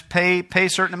 if you just pay a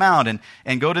certain amount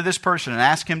and go to this person and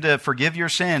ask him to forgive your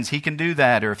sins, he can do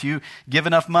that. Or if you give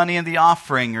enough money in the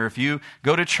offering, or if you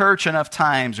go to church enough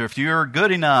times, or if you're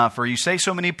good enough, or you say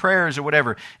so many prayers or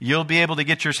whatever, you'll be able to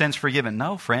get your sins forgiven.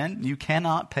 No, friend, you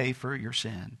cannot pay for your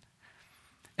sin.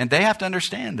 And they have to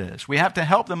understand this. We have to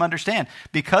help them understand.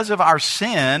 Because of our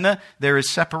sin, there is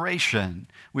separation.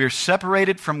 We are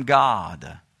separated from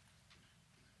God.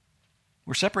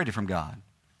 We're separated from God.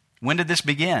 When did this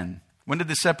begin? When did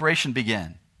the separation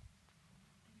begin?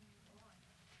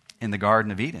 In the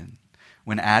Garden of Eden.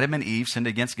 When Adam and Eve sinned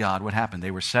against God, what happened? They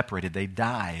were separated. They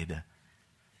died.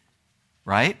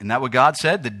 Right? Isn't that what God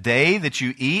said? The day that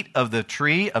you eat of the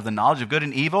tree of the knowledge of good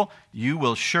and evil, you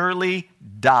will surely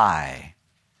die.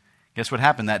 Guess what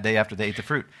happened that day after they ate the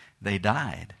fruit? They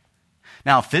died.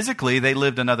 Now, physically, they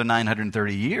lived another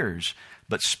 930 years,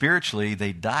 but spiritually,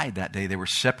 they died that day. They were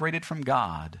separated from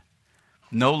God.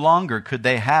 No longer could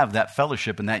they have that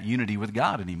fellowship and that unity with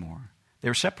God anymore. They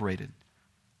were separated,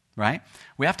 right?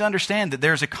 We have to understand that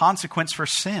there's a consequence for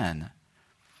sin.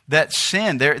 That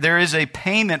sin, there is a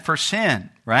payment for sin,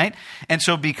 right? And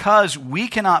so because we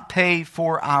cannot pay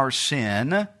for our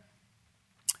sin,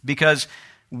 because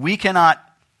we cannot,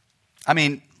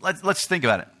 let's think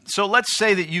about it. So let's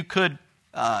say that you could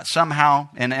somehow,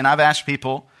 and I've asked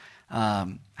people,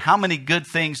 how many good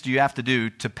things do you have to do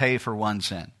to pay for one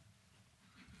sin?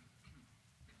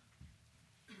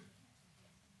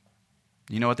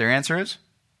 You know what their answer is?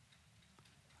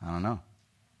 I don't know.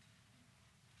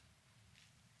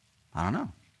 I don't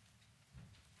know.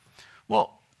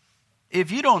 Well,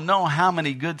 if you don't know how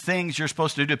many good things you're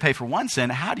supposed to do to pay for one sin,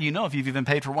 how do you know if you've even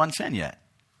paid for one sin yet?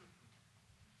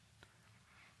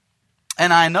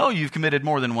 And I know you've committed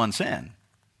more than one sin.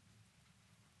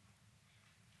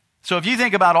 So if you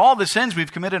think about all the sins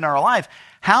we've committed in our life,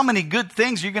 how many good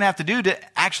things are you going to have to do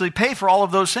to actually pay for all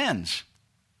of those sins?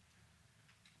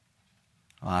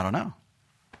 Well, I don't know.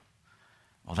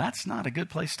 Well, that's not a good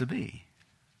place to be.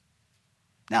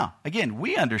 Now, again,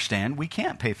 we understand we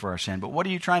can't pay for our sin, but what are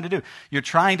you trying to do? You're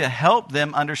trying to help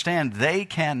them understand they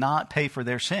cannot pay for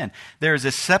their sin. There is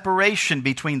a separation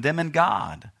between them and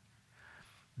God.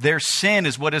 Their sin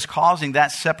is what is causing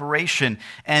that separation.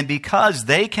 And because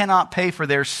they cannot pay for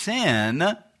their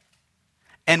sin,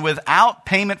 and without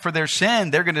payment for their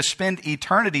sin, they're going to spend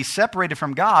eternity separated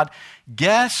from God,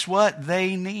 guess what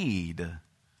they need?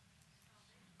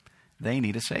 They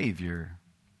need a Savior.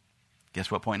 Guess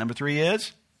what point number 3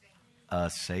 is? A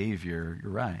Savior.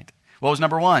 You're right. What was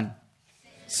number 1?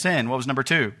 Sin. What was number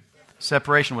 2?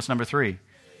 Separation. What's number 3?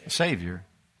 A Savior.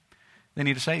 They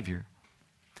need a Savior.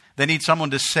 They need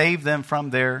someone to save them from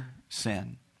their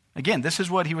sin. Again, this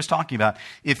is what he was talking about.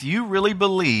 If you really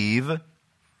believe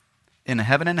in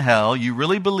heaven and hell, you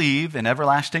really believe in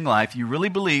everlasting life, you really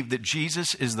believe that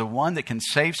Jesus is the one that can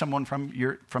save someone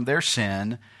from their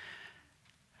sin,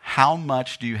 how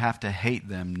much do you have to hate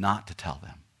them not to tell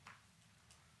them?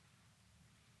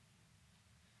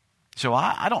 So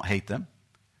I don't hate them.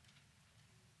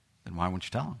 Then why won't you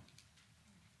tell them?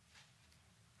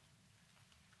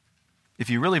 If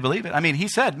you really believe it. I mean, he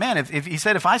said, man,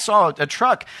 if I saw a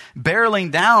truck barreling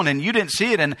down and you didn't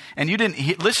see it and you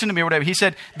didn't listen to me or whatever, he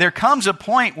said, there comes a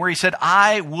point where he said,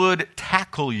 I would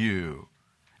tackle you.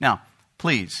 Now,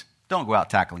 please, don't go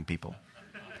out tackling people.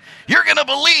 You're going to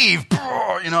believe,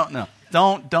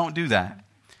 no, don't do that.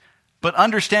 But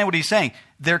understand what he's saying.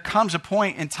 There comes a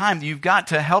point in time that you've got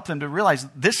to help them to realize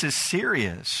this is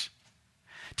serious.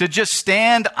 To just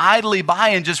stand idly by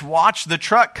and just watch the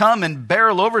truck come and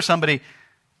barrel over somebody,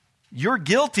 you're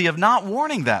guilty of not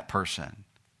warning that person.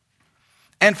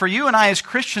 And for you and I as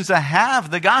Christians to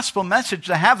have the gospel message,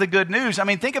 to have the good news, I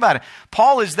mean, think about it.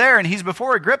 Paul is there and he's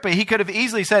before Agrippa. He could have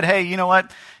easily said, hey, you know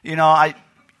what?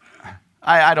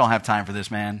 I don't have time for this,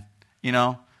 man.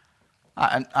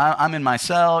 I'm in my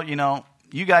cell.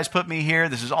 You guys put me here.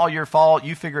 This is all your fault.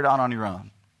 You figure it out on your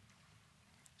own.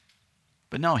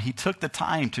 But no, he took the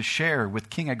time to share with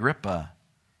King Agrippa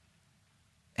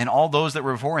and all those that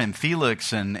were before him,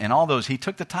 Felix and all those. He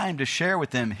took the time to share with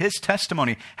them his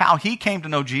testimony, how he came to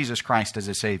know Jesus Christ as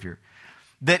a Savior.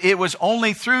 That it was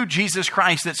only through Jesus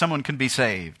Christ that someone can be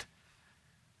saved.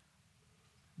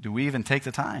 Do we even take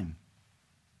the time?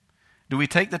 Do we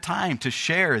take the time to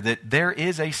share that there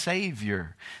is a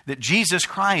Savior? That Jesus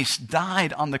Christ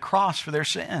died on the cross for their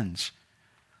sins?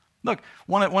 Look,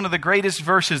 one of the greatest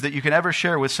verses that you can ever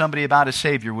share with somebody about a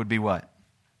Savior would be what?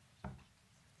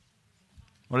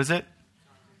 What is it?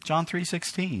 John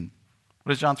 3:16.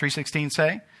 What does John 3:16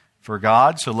 say? For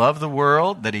God so loved the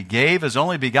world that he gave his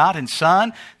only begotten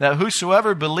Son, that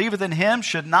whosoever believeth in him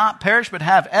should not perish but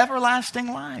have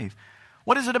everlasting life.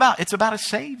 What is it about? It's about a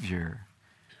Savior.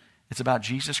 It's about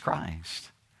Jesus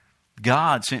Christ.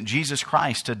 God sent Jesus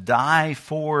Christ to die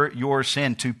for your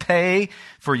sin, to pay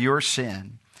for your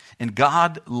sin. And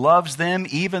God loves them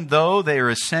even though they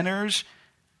are sinners,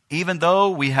 even though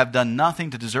we have done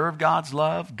nothing to deserve God's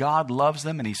love. God loves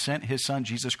them and he sent his Son,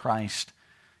 Jesus Christ,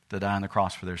 to die on the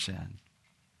cross for their sin.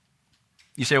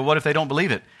 You say, well, what if they don't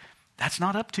believe it? That's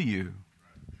not up to you.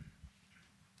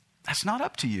 That's not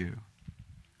up to you.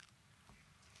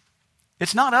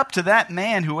 It's not up to that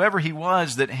man, whoever he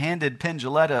was, that handed Penn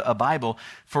Jillette a Bible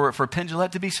for Penn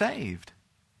Jillette to be saved.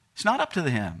 It's not up to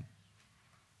him.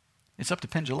 It's up to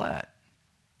Penn Jillette.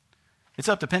 It's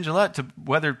up to Penn Jillette to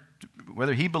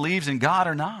whether he believes in God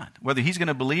or not. Whether he's going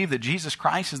to believe that Jesus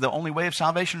Christ is the only way of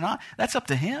salvation or not. That's up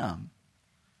to him.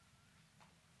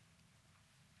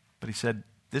 But he said,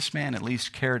 this man at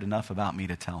least cared enough about me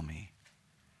to tell me.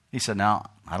 He said, now,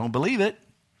 I don't believe it.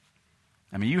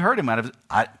 I mean, you heard him out of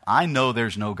I know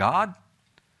there's no God.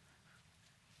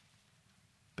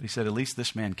 But he said, at least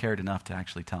this man cared enough to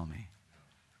actually tell me.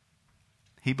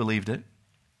 He believed it.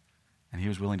 And he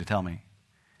was willing to tell me.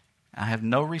 I have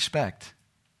no respect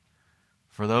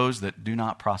for those that do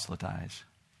not proselytize.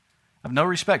 I have no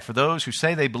respect for those who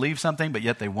say they believe something, but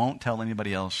yet they won't tell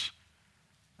anybody else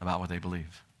about what they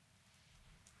believe.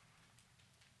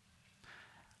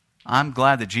 I'm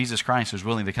glad that Jesus Christ was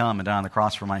willing to come and die on the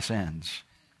cross for my sins.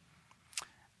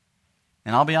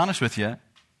 And I'll be honest with you,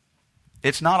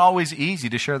 it's not always easy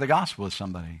to share the gospel with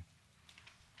somebody.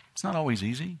 It's not always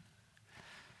easy.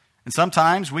 And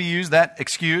sometimes we use that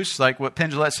excuse, like what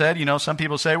Penn Jillette said. Some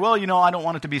people say, well, I don't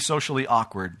want it to be socially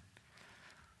awkward.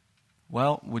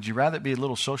 Well, would you rather it be a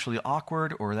little socially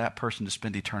awkward or that person to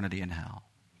spend eternity in hell?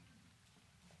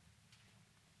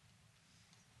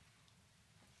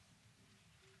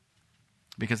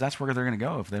 Because that's where they're going to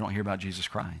go if they don't hear about Jesus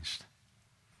Christ.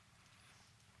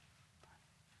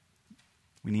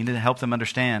 We need to help them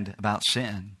understand about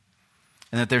sin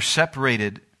and that they're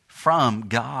separated from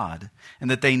God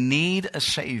and that they need a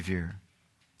Savior,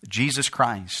 Jesus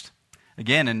Christ.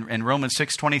 Again, in Romans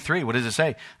 6:23, what does it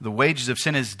say? The wages of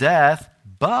sin is death,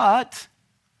 but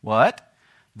what?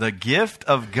 The gift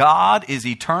of God is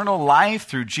eternal life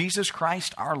through Jesus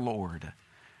Christ our Lord.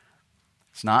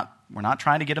 We're not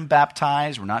trying to get them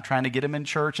baptized. We're not trying to get them in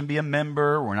church and be a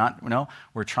member.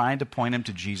 We're trying to point them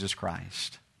to Jesus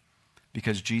Christ.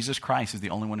 Because Jesus Christ is the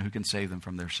only one who can save them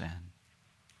from their sin.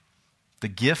 The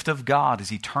gift of God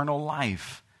is eternal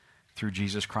life through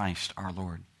Jesus Christ our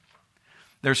Lord.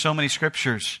 There are so many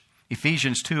scriptures.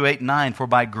 Ephesians 2:8-9, for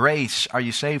by grace are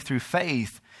you saved through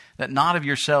faith, that not of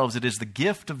yourselves, it is the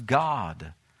gift of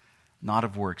God, not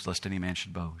of works, lest any man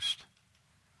should boast.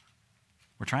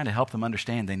 We're trying to help them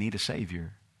understand they need a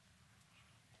Savior.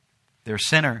 They're a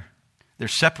sinner. They're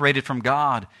separated from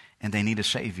God, and they need a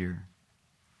Savior.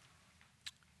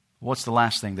 What's the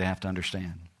last thing they have to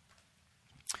understand?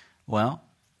 Well,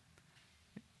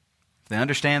 if they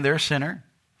understand they're a sinner,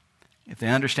 if they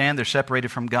understand they're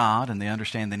separated from God, and they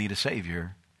understand they need a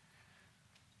Savior,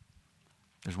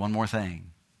 there's one more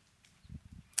thing.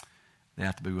 They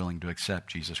have to be willing to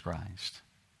accept Jesus Christ.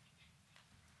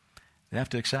 They have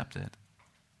to accept it.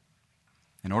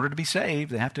 In order to be saved,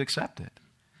 they have to accept it.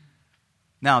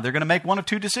 Now, they're going to make one of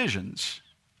two decisions.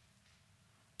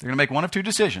 They're going to make one of two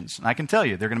decisions. And I can tell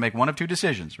you, they're going to make one of two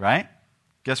decisions, right?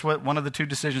 Guess what one of the two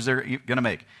decisions they're going to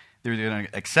make? They're going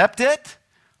to accept it,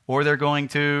 or they're going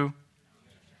to...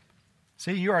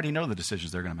 See, you already know the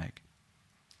decisions they're going to make.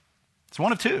 It's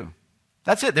one of two.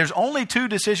 That's it. There's only two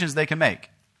decisions they can make.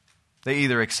 They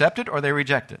either accept it or they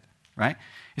reject it, right?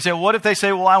 You say, well, what if they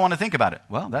say, well, I want to think about it?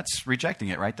 Well, that's rejecting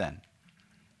it right then.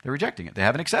 They're rejecting it. They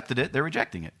haven't accepted it. They're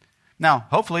rejecting it. Now,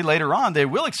 hopefully later on they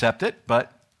will accept it,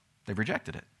 but they've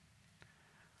rejected it.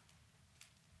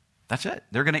 That's it.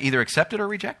 They're going to either accept it or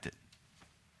reject it.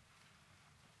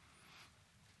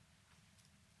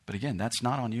 But again, that's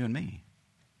not on you and me.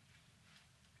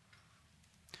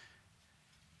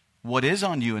 What is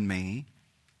on you and me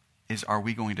is, are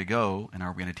we going to go and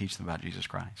are we going to teach them about Jesus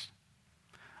Christ?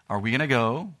 Are we going to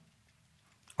go?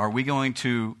 Are we going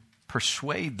to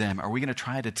persuade them? Are we going to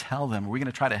try to tell them? Are we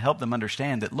going to try to help them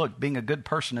understand that, look, being a good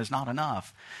person is not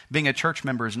enough. Being a church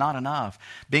member is not enough.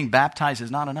 Being baptized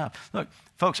is not enough. Look,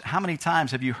 folks, how many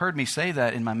times have you heard me say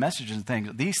that in my messages and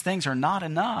things? These things are not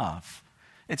enough.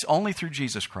 It's only through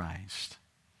Jesus Christ.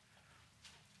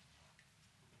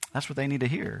 That's what they need to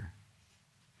hear.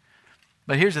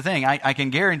 But here's the thing. I can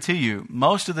guarantee you,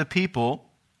 most of the people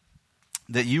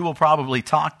that you will probably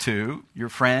talk to, your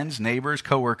friends, neighbors,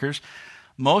 coworkers,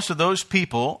 most of those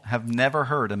people have never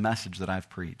heard a message that I've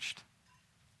preached.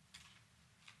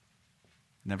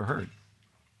 Never heard.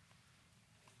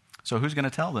 So who's going to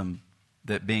tell them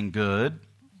that being good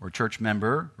or church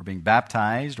member or being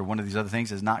baptized or one of these other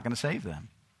things is not going to save them?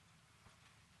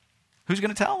 Who's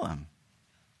going to tell them?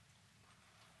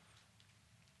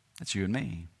 That's you and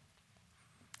me.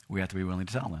 We have to be willing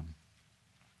to tell them.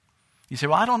 You say,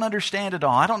 well, I don't understand it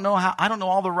all. I don't know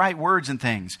all the right words and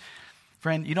things.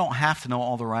 Friend, you don't have to know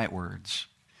all the right words.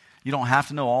 You don't have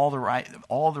to know all the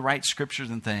right scriptures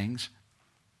and things.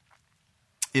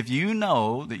 If you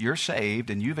know that you're saved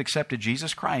and you've accepted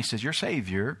Jesus Christ as your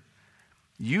Savior,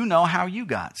 you know how you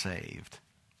got saved.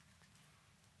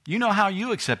 You know how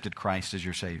you accepted Christ as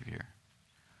your Savior.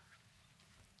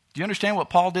 Do you understand what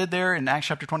Paul did there in Acts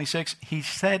chapter 26? He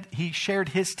said he shared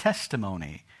his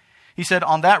testimony. He said,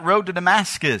 on that road to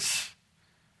Damascus,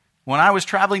 when I was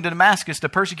traveling to Damascus to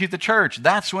persecute the church,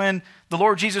 that's when the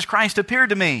Lord Jesus Christ appeared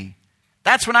to me.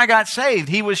 That's when I got saved.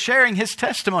 He was sharing his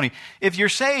testimony. If you're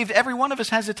saved, every one of us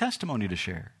has a testimony to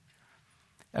share.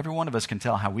 Every one of us can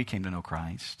tell how we came to know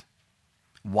Christ,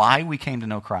 why we came to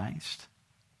know Christ.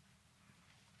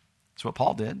 That's what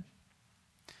Paul did.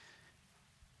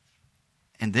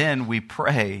 And then we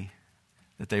pray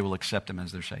that they will accept him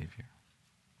as their Savior.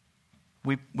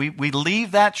 We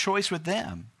leave that choice with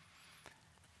them.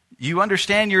 You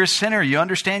understand you're a sinner. You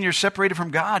understand you're separated from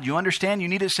God. You understand you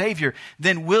need a Savior.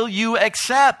 Then will you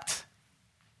accept?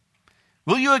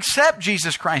 Will you accept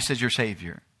Jesus Christ as your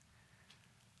Savior?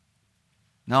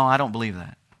 No, I don't believe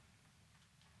that.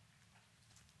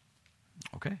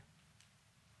 Okay.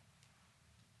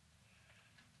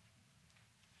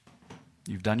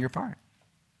 You've done your part.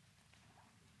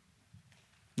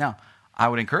 Now, I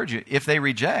would encourage you, if they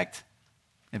reject,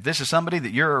 if this is somebody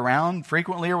that you're around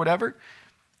frequently or whatever,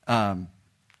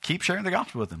 keep sharing the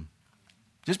gospel with them.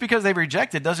 Just because they've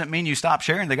rejected doesn't mean you stop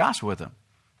sharing the gospel with them.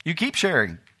 You keep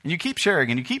sharing, and you keep sharing,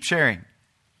 and you keep sharing,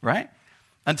 right?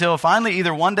 Until finally,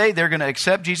 either one day they're going to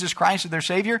accept Jesus Christ as their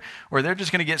Savior, or they're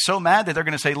just going to get so mad that they're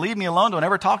going to say, leave me alone, don't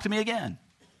ever talk to me again.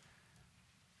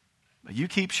 But you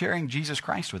keep sharing Jesus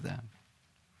Christ with them.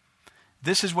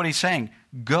 This is what he's saying.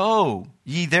 Go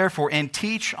ye therefore and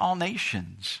teach all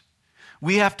nations.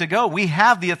 We have to go. We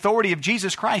have the authority of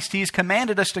Jesus Christ. He's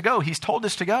commanded us to go. He's told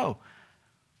us to go.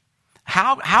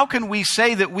 How can we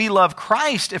say that we love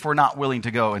Christ if we're not willing to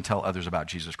go and tell others about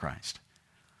Jesus Christ?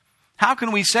 How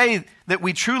can we say that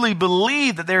we truly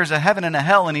believe that there is a heaven and a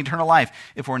hell and eternal life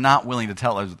if we're not willing to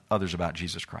tell others about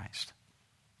Jesus Christ?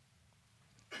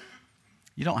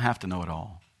 You don't have to know it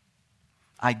all.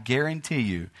 I guarantee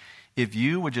you, if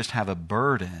you would just have a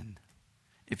burden,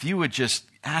 if you would just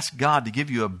ask God to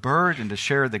give you a burden to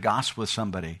share the gospel with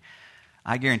somebody,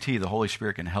 I guarantee you the Holy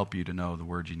Spirit can help you to know the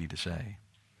words you need to say.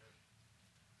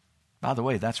 By the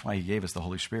way, that's why he gave us the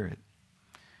Holy Spirit.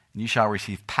 And you shall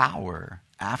receive power.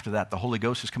 After that, the Holy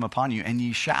Ghost has come upon you, and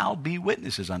ye shall be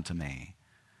witnesses unto me.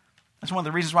 That's one of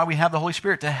the reasons why we have the Holy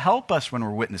Spirit, to help us when we're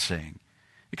witnessing.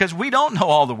 Because we don't know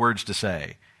all the words to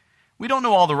say. We don't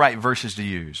know all the right verses to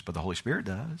use, but the Holy Spirit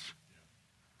does.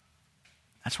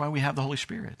 That's why we have the Holy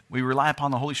Spirit. We rely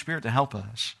upon the Holy Spirit to help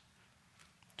us.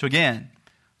 So again,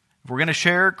 if we're going to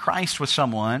share Christ with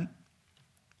someone,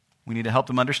 we need to help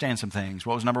them understand some things.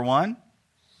 What was number one?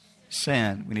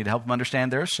 Sin. We need to help them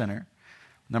understand they're a sinner.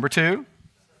 Number two,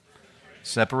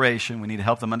 separation. We need to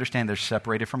help them understand they're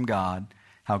separated from God,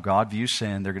 how God views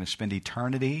sin. They're going to spend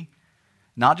eternity,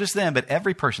 not just them, but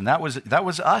every person. That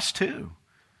was us too.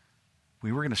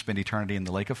 We were going to spend eternity in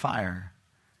the lake of fire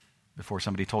before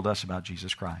somebody told us about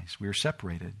Jesus Christ. We were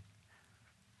separated.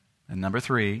 And number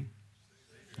three,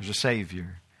 there's a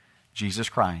Savior, Jesus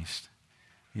Christ.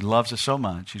 He loves us so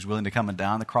much, he's willing to come and die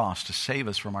on the cross to save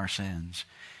us from our sins.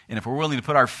 And if we're willing to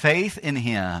put our faith in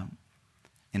him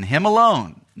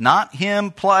alone, not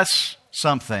him plus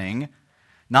something,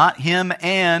 not him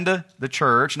and the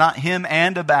church, not him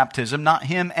and a baptism, not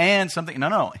him and something.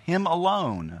 No, him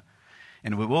alone.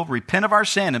 And we will repent of our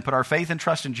sin and put our faith and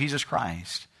trust in Jesus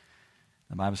Christ.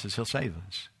 The Bible says he'll save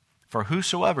us. For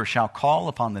whosoever shall call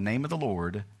upon the name of the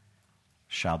Lord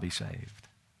shall be saved.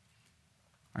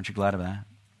 Aren't you glad of that?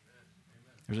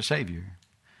 There's a Savior.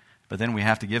 But then we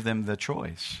have to give them the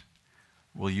choice.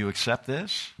 Will you accept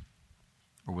this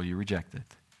or will you reject it?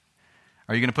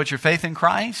 Are you going to put your faith in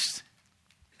Christ?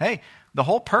 Hey, the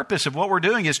whole purpose of what we're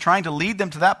doing is trying to lead them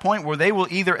to that point where they will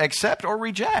either accept or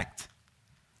reject.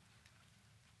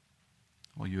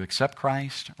 Will you accept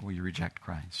Christ or will you reject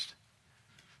Christ?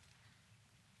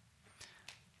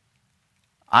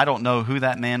 I don't know who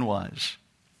that man was,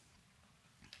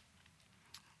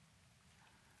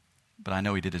 but I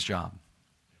know he did his job.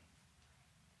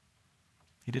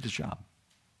 He did his job.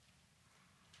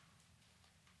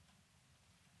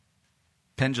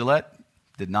 Penn Jillette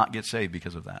did not get saved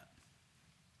because of that.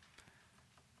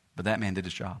 But that man did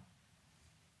his job.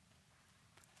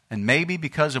 And maybe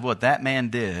because of what that man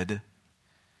did,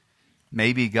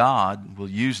 maybe God will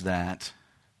use that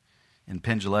in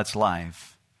Penn Jillette's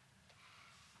life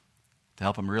to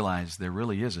help him realize there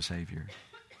really is a Savior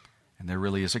and there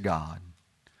really is a God.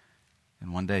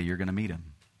 And one day you're going to meet him.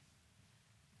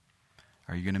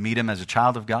 Are you going to meet him as a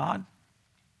child of God?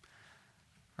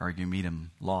 Or are you going to meet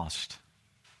him lost,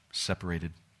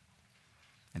 separated,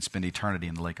 and spend eternity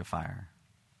in the lake of fire?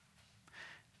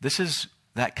 This is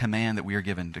that command that we are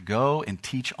given, to go and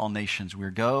teach all nations. We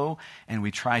go and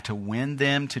we try to win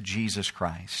them to Jesus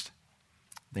Christ.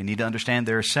 They need to understand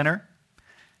they're a sinner.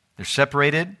 They're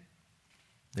separated.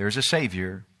 There's a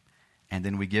Savior. And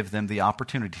then we give them the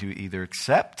opportunity to either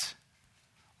accept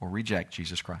or reject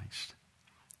Jesus Christ.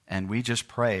 And we just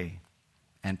pray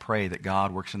and pray that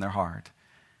God works in their heart,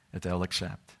 that they'll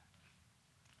accept.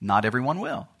 Not everyone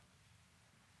will.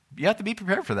 You have to be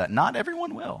prepared for that. Not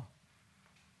everyone will.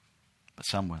 But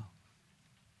some will.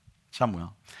 Some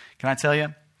will. Can I tell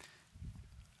you?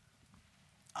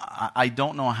 I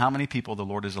don't know how many people the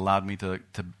Lord has allowed me to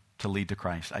lead to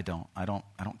Christ. I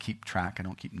don't keep track. I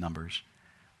don't keep numbers.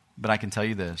 But I can tell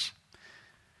you this.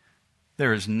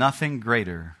 There is nothing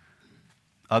greater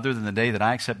other than the day that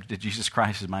I accepted Jesus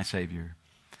Christ as my Savior.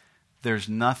 There's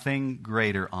nothing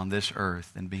greater on this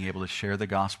earth than being able to share the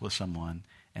gospel with someone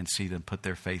and see them put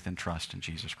their faith and trust in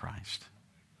Jesus Christ.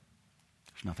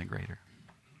 There's nothing greater.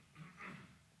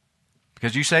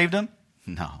 Because you saved them?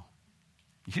 No.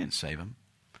 You didn't save them.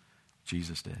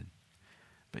 Jesus did.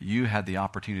 But you had the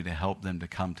opportunity to help them to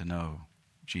come to know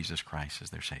Jesus Christ as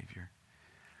their Savior.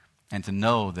 And to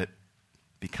know that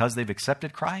because they've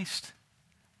accepted Christ,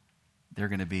 they're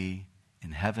going to be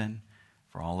in heaven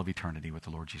for all of eternity with the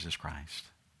Lord Jesus Christ.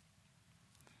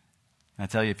 And I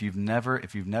tell you, if you've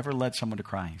never led someone to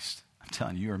Christ, I'm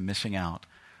telling you, you are missing out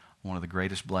on one of the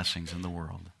greatest blessings in the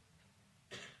world.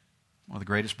 One of the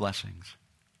greatest blessings.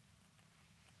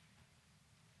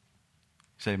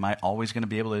 You say, am I always going to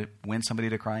be able to win somebody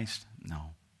to Christ?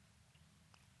 No.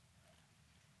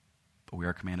 But we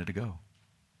are commanded to go.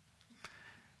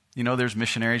 You know, there's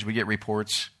missionaries. We get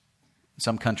reports in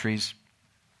some countries,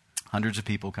 hundreds of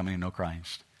people coming to know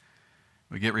Christ.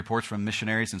 We get reports from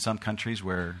missionaries in some countries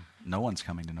where no one's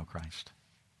coming to know Christ.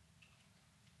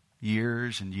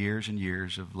 Years and years and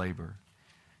years of labor.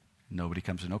 Nobody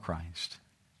comes to know Christ.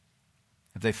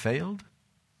 Have they failed?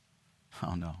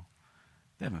 Oh, no.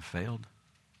 They haven't failed.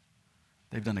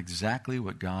 They've done exactly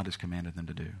what God has commanded them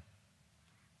to do.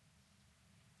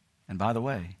 And by the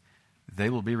way, they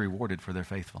will be rewarded for their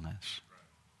faithfulness.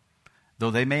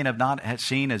 Though they may have not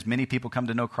seen as many people come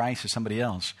to know Christ as somebody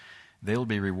else, they will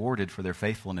be rewarded for their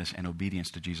faithfulness and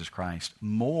obedience to Jesus Christ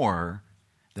more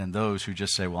than those who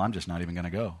just say, well, I'm just not even going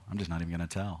to go. I'm just not even going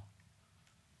to tell.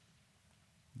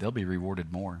 They'll be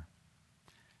rewarded more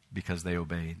because they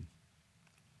obeyed.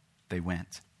 They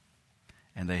went.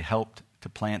 And they helped to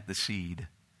plant the seed.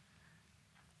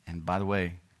 And by the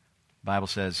way, the Bible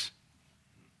says,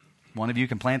 one of you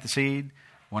can plant the seed,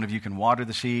 one of you can water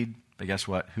the seed, but guess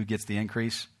what? Who gets the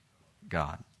increase?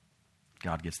 God.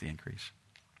 God gets the increase.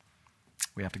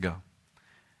 We have to go.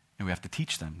 And we have to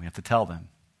teach them. We have to tell them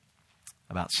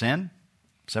about sin,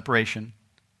 separation,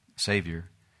 Savior,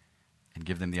 and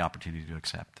give them the opportunity to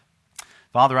accept.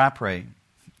 Father, I pray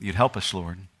you'd help us,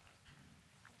 Lord.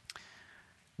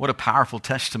 What a powerful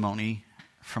testimony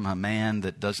from a man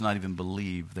that does not even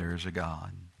believe there is a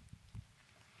God.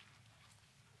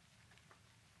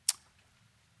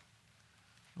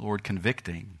 Lord,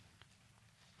 convicting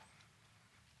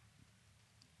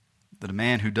that a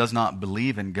man who does not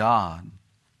believe in God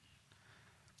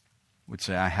would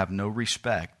say, I have no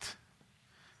respect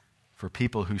for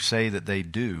people who say that they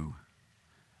do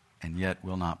and yet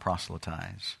will not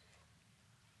proselytize.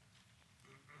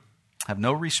 Have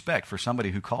no respect for somebody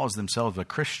who calls themselves a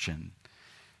Christian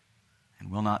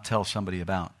and will not tell somebody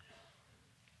about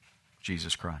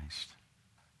Jesus Christ.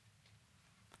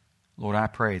 Lord, I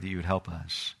pray that you would help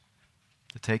us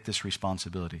to take this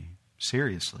responsibility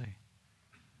seriously.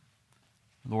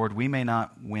 Lord, we may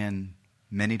not win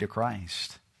many to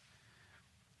Christ,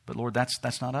 but Lord,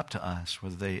 that's not up to us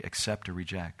whether they accept or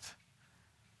reject.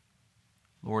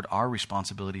 Lord, our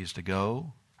responsibility is to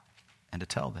go and to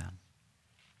tell them.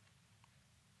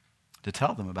 To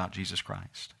tell them about Jesus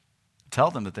Christ. Tell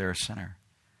them that they're a sinner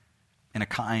in a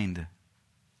kind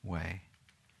way.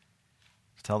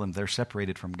 To tell them they're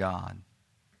separated from God.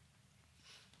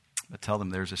 But tell them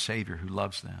there's a Savior who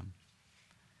loves them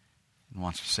and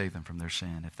wants to save them from their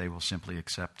sin if they will simply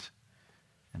accept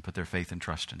and put their faith and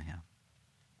trust in Him.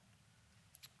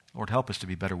 Lord, help us to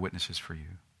be better witnesses for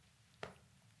you.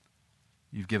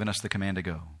 You've given us the command to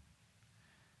go.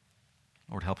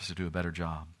 Lord, help us to do a better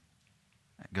job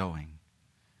at going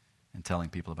and telling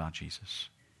people about Jesus.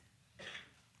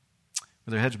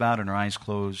 With our heads bowed and our eyes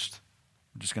closed,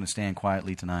 we're just going to stand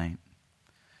quietly tonight.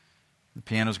 The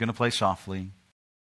piano's going to play softly.